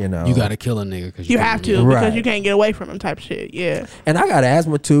yeah, you gotta kill a nigga because you have to because you can't get away from him type shit. Yeah, and I got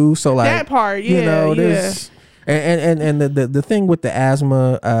asthma too, so like that part, there's and the thing with the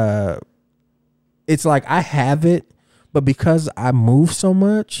asthma, it's like I have it, but because I move so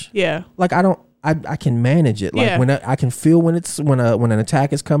much, like I can manage it. Like when I can feel when an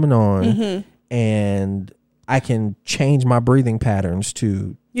attack is coming on, and I can change my breathing patterns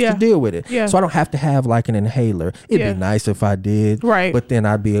to deal with it. So I don't have to have like an inhaler. It'd be nice if I did. Right. But then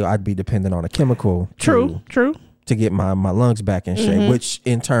I'd be dependent on a chemical. True. To get my lungs back in shape, which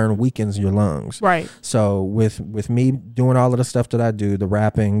in turn weakens your lungs. Right. So with me doing all of the stuff that I do, the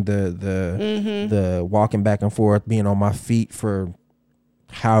rapping, the walking back and forth, being on my feet for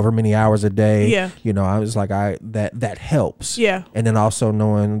however many hours a day, I was like that helps. Yeah. And then also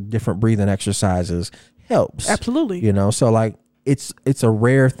knowing different breathing exercises helps. Absolutely. So like it's a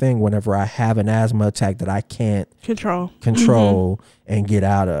rare thing whenever I have an asthma attack that I can't control and get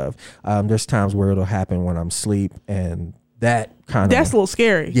out of. There's times where it'll happen when I'm asleep, and that's a little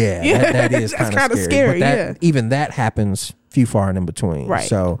scary. Yeah. That is kind of scary. But even that happens few far and in between. Right.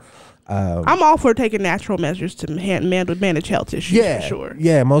 So I'm all for taking natural measures to manage health issues. For sure.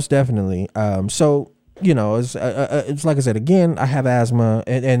 Yeah, most definitely. So it's like I said again, I have asthma,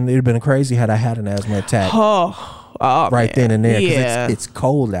 and it'd have been crazy had I had an asthma attack. Right then and there, because it's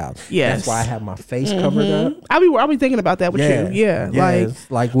cold out. Yes. That's why I have my face covered up. I'll be thinking about that with you. Yeah.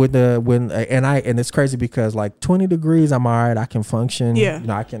 Like with and it's crazy because like 20 degrees, I'm all right. I can function. Yeah.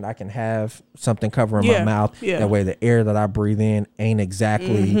 I can have something covering my mouth. Yeah. That way the air that I breathe in ain't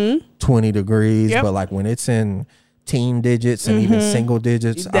exactly 20 degrees. But like when it's in teen digits and even single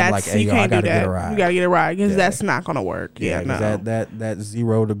digits, I'm like, hey, I gotta get a ride. You gotta get a ride because that's not gonna work. That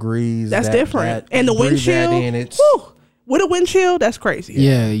 0 degrees. That's different. And the wind chill. With a wind chill, that's crazy.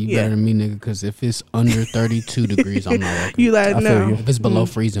 Yeah, you better than me, nigga. Because if it's under 32 degrees, I'm not walking. You like no. If it's below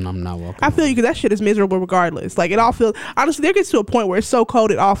freezing, I'm not walking. I feel you because that shit is miserable regardless. Like it all feels honestly. There gets to a point where it's so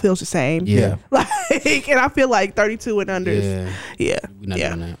cold, it all feels the same. Yeah. And I feel like 32 and under. Yeah. We're not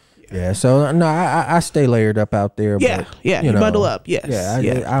doing that. Yeah, so no, I stay layered up out there. Yeah, but, you bundle up. Yes,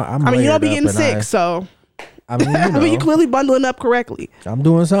 I'm you don't be getting sick, so. I mean, you're clearly bundling up correctly. I'm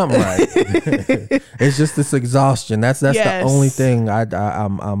doing something right. It's just this exhaustion. That's the only thing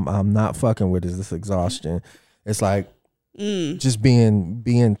I'm not fucking with is this exhaustion. It's like just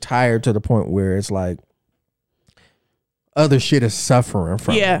being tired to the point where it's like other shit is suffering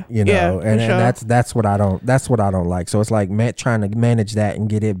from it, and that's what I don't like. So it's like trying to manage that and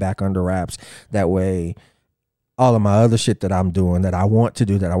get it back under wraps. That way all of my other shit that I'm doing that I want to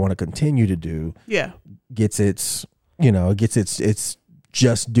do, that I want to continue to do, gets its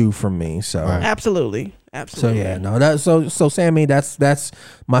just due from me. So absolutely Absolutely. So yeah, no, that so Sammy, that's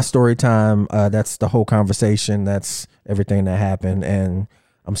my story time. That's the whole conversation. That's everything that happened, and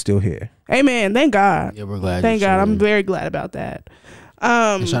I'm still here. Amen. Thank God. Yeah, we're glad. Thank God. I'm very glad about that.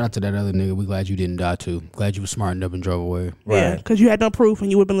 And shout out to that other nigga. We glad you didn't die too. Glad you were smart enough and drove away. Yeah, because you had no proof and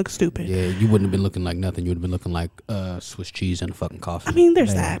you would have been looking stupid. Yeah, you wouldn't have been looking like nothing. You would have been looking like Swiss cheese and a fucking coffee. I mean,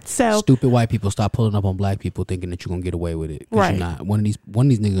 there's that. So stupid white people stop pulling up on black people thinking that you're gonna get away with it. Right. You're not. One of these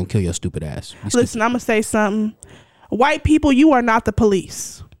niggas gonna kill your stupid ass. Listen, I'm gonna say something. White people, you are not the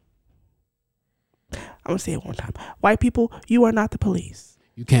police. I'm gonna say it one time. White people, you are not the police.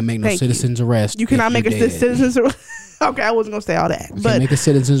 You can't make no citizens arrest. You cannot make a citizens arrest. Okay, I wasn't gonna say all that. You but can't make a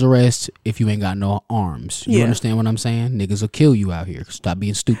citizen's arrest if you ain't got no arms. You understand what I'm saying? Niggas will kill you out here. Stop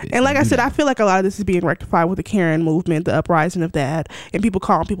being stupid. And like I said, I feel like a lot of this is being rectified with the Karen movement, the uprising of that, and people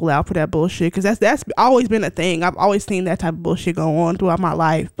calling people out for that bullshit. Because that's always been a thing. I've always seen that type of bullshit go on throughout my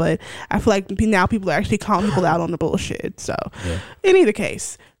life. But I feel like now people are actually calling people out on the bullshit. So in either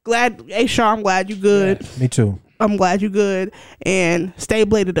case, Shaw, I'm glad you good. Yeah, me too. I'm glad you good, and stay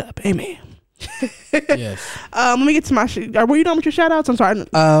bladed up. Amen. Yes. Let me get to my were you done with your shout outs? I'm sorry.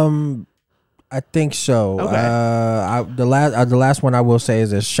 I think so. Okay. The last one I will say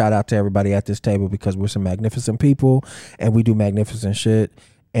is a shout out to everybody at this table, because we're some magnificent people and we do magnificent shit.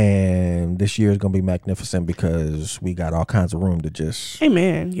 And this year is gonna be magnificent because we got all kinds of room to just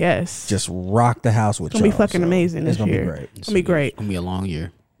Amen. Yes. just rock the house with It's gonna y'all. be fucking amazing It's this gonna year. be great. It's gonna be great. It's gonna be a long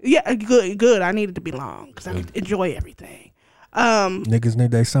year. Yeah, good. I need it to be long because I could enjoy everything. Niggas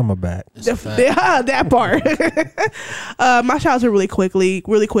need their summer back. That part. My shout outs are really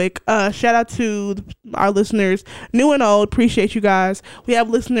quick. Shout out to our listeners, new and old. Appreciate you guys. We have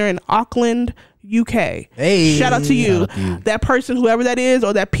a listener in Auckland, UK. Hey, shout out to you. That person, whoever that is,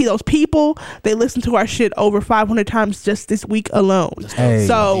 or those people, they listen to our shit over 500 times just this week alone. Hey.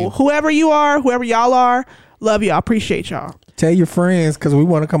 So whoever you are, whoever y'all are, love y'all. Appreciate y'all. Tell your friends, because we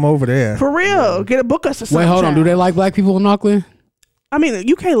want to come over there. For real. Get a book us or something. Wait, hold on. Do they like black people in Auckland? I mean,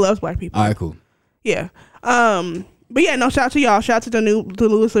 the UK loves black people. All right, cool. Yeah. But yeah, no, shout out to y'all. Shout out to the new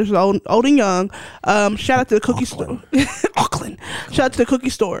listeners, old and young. Shout out to the cookie store. Auckland. Shout out to the cookie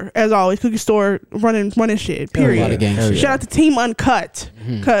store. As always, cookie store running shit. Period. A lot of gang shit. Shout out to Team Uncut,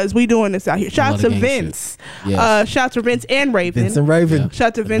 because we doing this out here. Shout out to Vince. Yes. Shout out to Vince and Raven. Vince and Raven. Yeah. Shout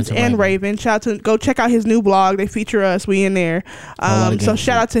out to Vince and Raven. Shout out to go check out his new blog. They feature us. We in there. So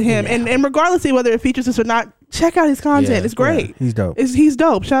shout out to him. And regardless of whether it features us or not, check out his content. Yeah. It's great. Yeah, he's dope. He's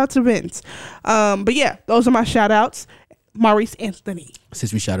dope. Shout out to Vince. But yeah, those are my shout outs. Maurice Anthony.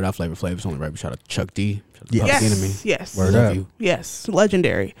 Since we shouted out Flavor Flav, it's only right we shout out Chuck D. Shout out to Public Enemy. Yes. Word Love up. you. Yes.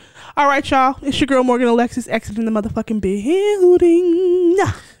 Legendary. All right, y'all. It's your girl Morgan Alexis exiting the motherfucking building.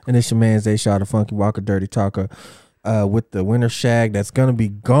 And it's your man Zay Shaw, the Funky Walker, Dirty Talker, with the winter shag that's gonna be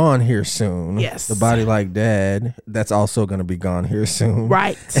gone here soon. Yes. The body like dad that's also gonna be gone here soon.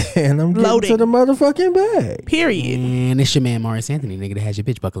 Right. And I'm getting to the motherfucking bag. Period. And it's your man Maurice Anthony, nigga that has your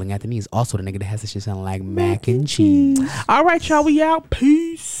bitch buckling at the knees. Also the nigga that has this shit sound like mac and cheese. All right, y'all. We out.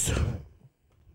 Peace.